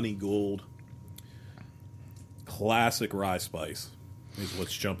honey gold, classic rye spice is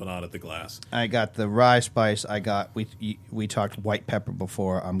what's jumping out at the glass. I got the rye spice. We talked white pepper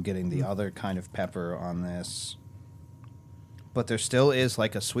before. I'm getting the other kind of pepper on this. but there still is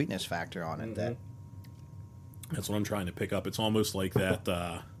like a sweetness factor on it. Mm-hmm. That's what I'm trying to pick up. It's almost like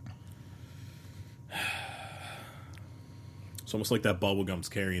that. It's almost like that bubble gum's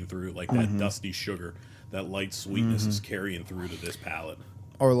carrying through, like that dusty sugar, that light sweetness is carrying through to this palate.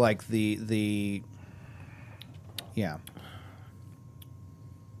 Or like the yeah.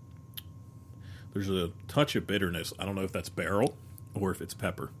 There's a touch of bitterness. I don't know if that's barrel or if it's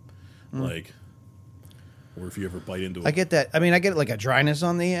pepper. Like, or if you ever bite into it. I get that. I mean, I get like a dryness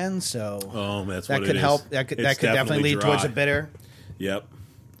on the end, so that's that what could it help. is. That could It's definitely lead dry. towards a bitter. Yep.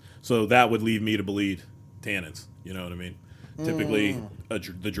 So that would lead me to believe tannins. You know what I mean? Typically,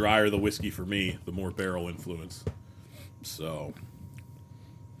 the drier the whiskey for me, the more barrel influence. So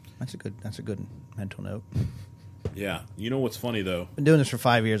That's a good mental note. yeah, you know what's funny though? Been doing this for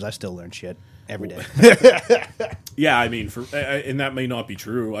 5 years. I still learn shit every day. Yeah, I mean, and that may not be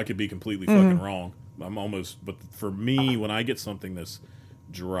true. I could be completely fucking wrong. But for me, when I get something that's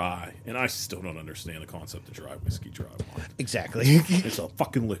dry, and I still don't understand the concept of dry whiskey, dry wine. Exactly. It's a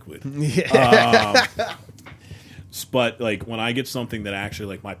fucking liquid. But like when I get something that actually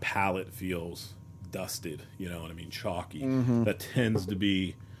like my palate feels dusted, you know what I mean, chalky, that tends to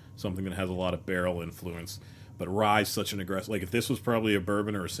be something that has a lot of barrel influence. But rye is such an aggressive. Like if this was probably a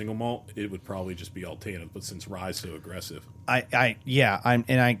bourbon or a single malt, it would probably just be all tannin. But since rye is so aggressive, I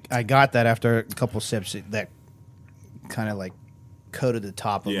got that after a couple sips that kind of like coated the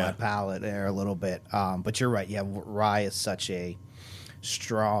top of my palate there a little bit. But you're right. Yeah, rye is such a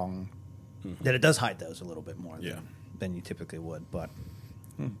strong that it does hide those a little bit more than you typically would. But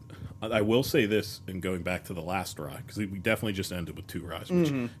I will say this, and going back to the last rye, because we definitely just ended with 2 ryes,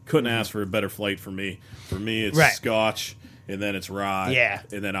 which couldn't ask for a better flight for me. For me, it's Scotch, and then it's rye,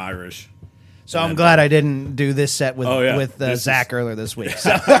 and then Irish. So I'm glad I didn't do this set with Zach earlier this week.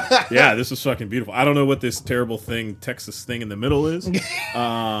 So. Yeah, this is fucking beautiful. I don't know what this terrible thing, Texas thing in the middle is.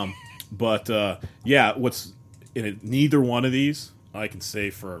 But what's in it, neither one of these, I can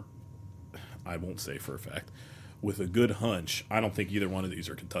say I won't say for a fact. With a good hunch, I don't think either one of these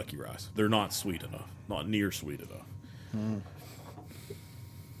are Kentucky ryes. They're not sweet enough. Not near sweet enough.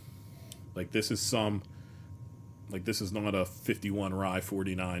 Like this is not a 51 rye,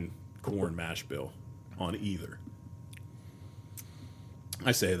 49 corn mash bill on either.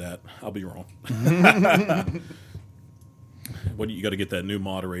 I say that. I'll be wrong. What you got to get that new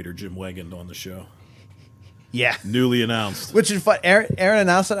moderator, Jim Wegand, on the show. Yeah. Newly announced. Which is fun. Aaron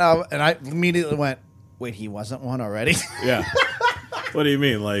announced it, and I immediately went, wait, he wasn't one already? Yeah. What do you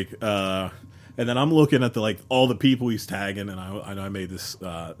mean? Like, and then I'm looking at all the people he's tagging, and I made this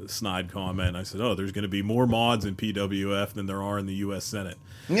snide comment. I said, "Oh, there's going to be more mods in PWF than there are in the U.S. Senate."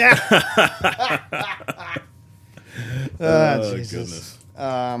 Yeah. Oh, Jesus.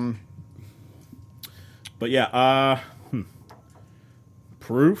 Goodness. But yeah,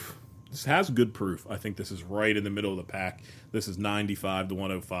 proof. This has good proof. I think this is right in the middle of the pack. This is 95 to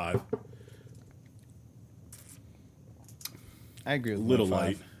 105. I agree with Little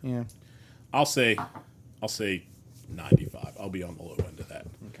 105. light. Yeah. I'll say 95. I'll be on the low end of that.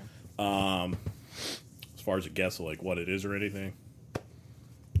 Okay. As far as a guess of like what it is or anything,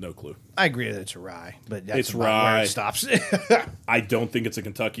 no clue. I agree that it's a rye, but that's It's about rye. where it stops. I don't think it's a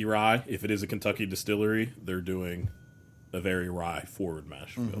Kentucky rye. If it is a Kentucky distillery, they're doing a very rye forward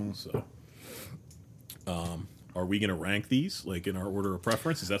mash bill. So, are we going to rank these like in our order of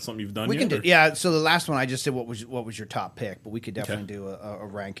preference? Is that something you've done We yet? can do, yeah. So the last one I just said, what was your top pick? But we could definitely do a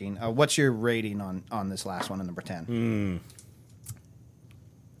ranking. What's your rating on this last one, on number 10?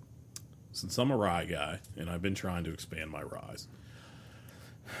 Since I'm a rye guy and I've been trying to expand my ryes,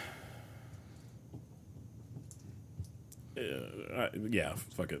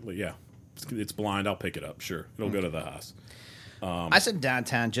 fuck it. Yeah, it's blind. I'll pick it up. Sure, it'll go to the house. I said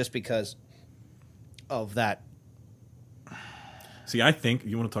downtown just because of that. See, I think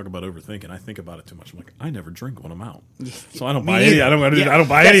you want to talk about overthinking. I think about it too much. I'm like, I never drink when I'm out, so I don't Me buy neither. any. I don't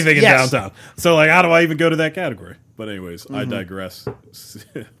buy anything in downtown. So like, how do I even go to that category? But anyways, I digress.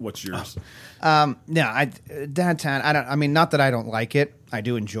 What's yours? No, downtown. I mean, not that I don't like it. I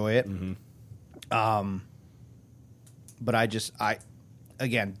do enjoy it. But I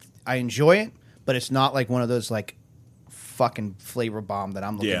enjoy it. But it's not like one of those like fucking flavor bomb that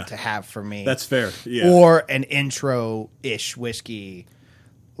I'm looking to have for me. That's fair. Yeah. Or an intro-ish whiskey.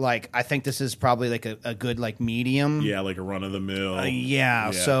 Like, I think this is probably like a good like medium. Yeah, like a run of the mill. Yeah.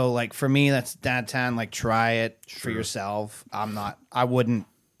 So like for me, that's downtown. Like, try it for yourself. I wouldn't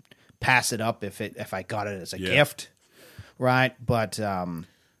pass it up if I got it as a gift, right? But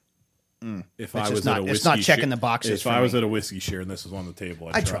If It's I just was not- at a whiskey it's not checking share- the boxes If for I was me. at a whiskey share and this was on the table,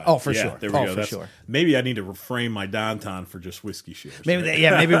 I'd I'd try. try. Oh, for Yeah, sure. There we Oh, go. for sure. Maybe I need to reframe my downtown for just whiskey shares. Maybe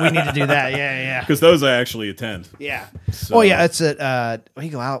maybe we need to do that. Yeah. because those I actually attend. Yeah. So- Oh yeah, it's a. We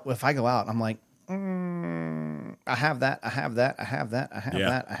go out. If I go out, I'm like, I have that. I have that. I have that. I have Yeah.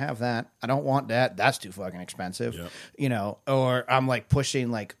 that. I have that. I don't want that. That's too fucking expensive. Yep. You know. Or I'm like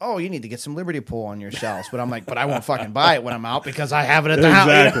pushing like, oh, you need to get some Liberty Pool on your shelves. But I'm like, but I won't fucking buy it when I'm out because I have it at the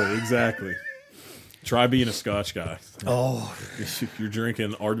house. you know? Exactly. Try being a Scotch guy. Oh, You're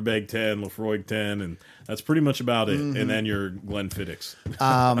drinking Ardbeg 10, Lafroig 10, and that's pretty much about it. Mm-hmm. And then you're Glenfiddich.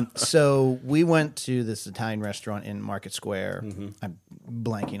 so we went to this Italian restaurant in Market Square. Mm-hmm. I'm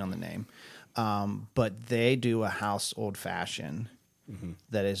blanking on the name, but they do a house old fashioned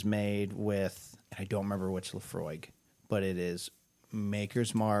that is made with, I don't remember which Lafroig, but it is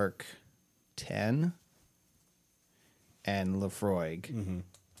Maker's Mark 10 and Lafroig,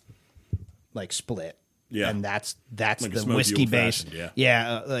 like split. Yeah. And that's Like a the smoky whiskey base. old-fashioned,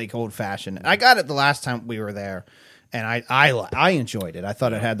 yeah. Like old fashioned. I got it the last time we were there, and I enjoyed it. I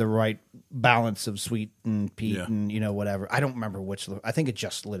thought it had the right balance of sweet and peat Yeah. and whatever. I don't remember which. I think it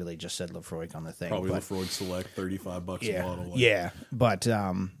just literally just said Lafroig on the thing. Probably but, Lafroig Select, $35 a bottle. Like, yeah. But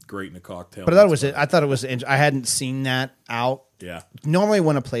Great in a cocktail. I thought it was. I thought it was. I hadn't seen that out. Yeah. Normally,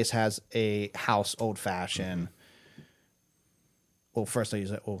 when a place has a house old fashioned. Well, first I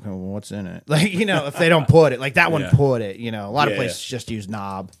use it. Okay, well, what's in it? Like, if they don't put it, like that one Yeah. put it. A lot of Yeah, places just use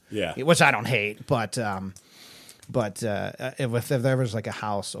knob. Yeah. Which I don't hate, but if there was like a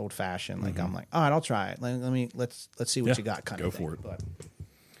house old fashioned, like I'm like, all right, I'll try it. Let's see what Yeah, you got. Kind go of thing. for it. But,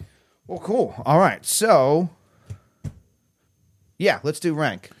 well, cool. All right, so yeah, let's do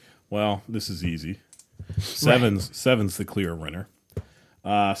rank. Well, this is easy. Seven's the clear winner.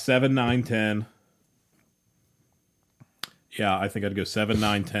 7, 9, 10. Yeah, I think I'd go 7,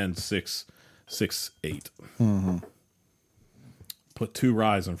 9, 10, 6, 6, 8. Put 2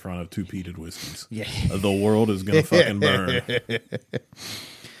 ryes in front of 2 peated whiskeys. Yeah. The world is gonna fucking burn.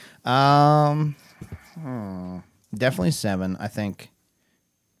 Definitely 7. I think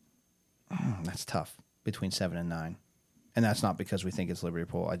that's tough between 7 and 9, and that's not because we think it's Liberty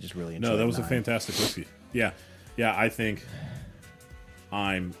Pool. I just really enjoyed. No, that was 9. a fantastic whiskey. Yeah. I think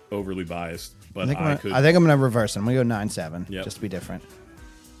I'm overly biased, but I think I'm going to reverse it. I'm going to go 9-7, Yep. just to be different.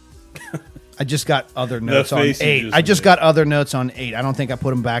 I just got other notes on face you 8. just I just made. got other notes on 8. I don't think I put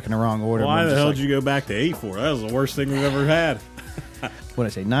them back in the wrong order. Why I'm the just hell like, did you go back to 8 for? That was the worst thing we've ever had. What did I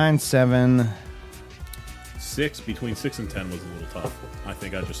say? 9-7. 6 between 6 and 10 was a little tough. I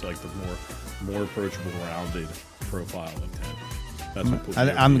think I just like the more approachable, rounded profile of 10. That's what put me over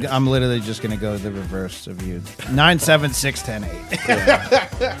the edge. I'm literally just going to go the reverse of you. 9-7, 6, 10,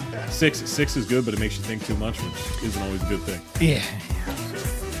 8. 6 is good, but it makes you think too much, which isn't always a good thing. Yeah.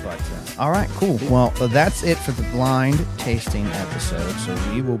 But all right, cool. Well, that's it for the blind tasting episode. So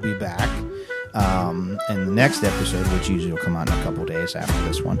we will be back in the next episode, which usually will come out in a couple days after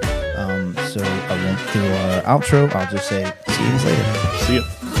this one. So I won't do our outro. I'll just say see you guys later. See ya.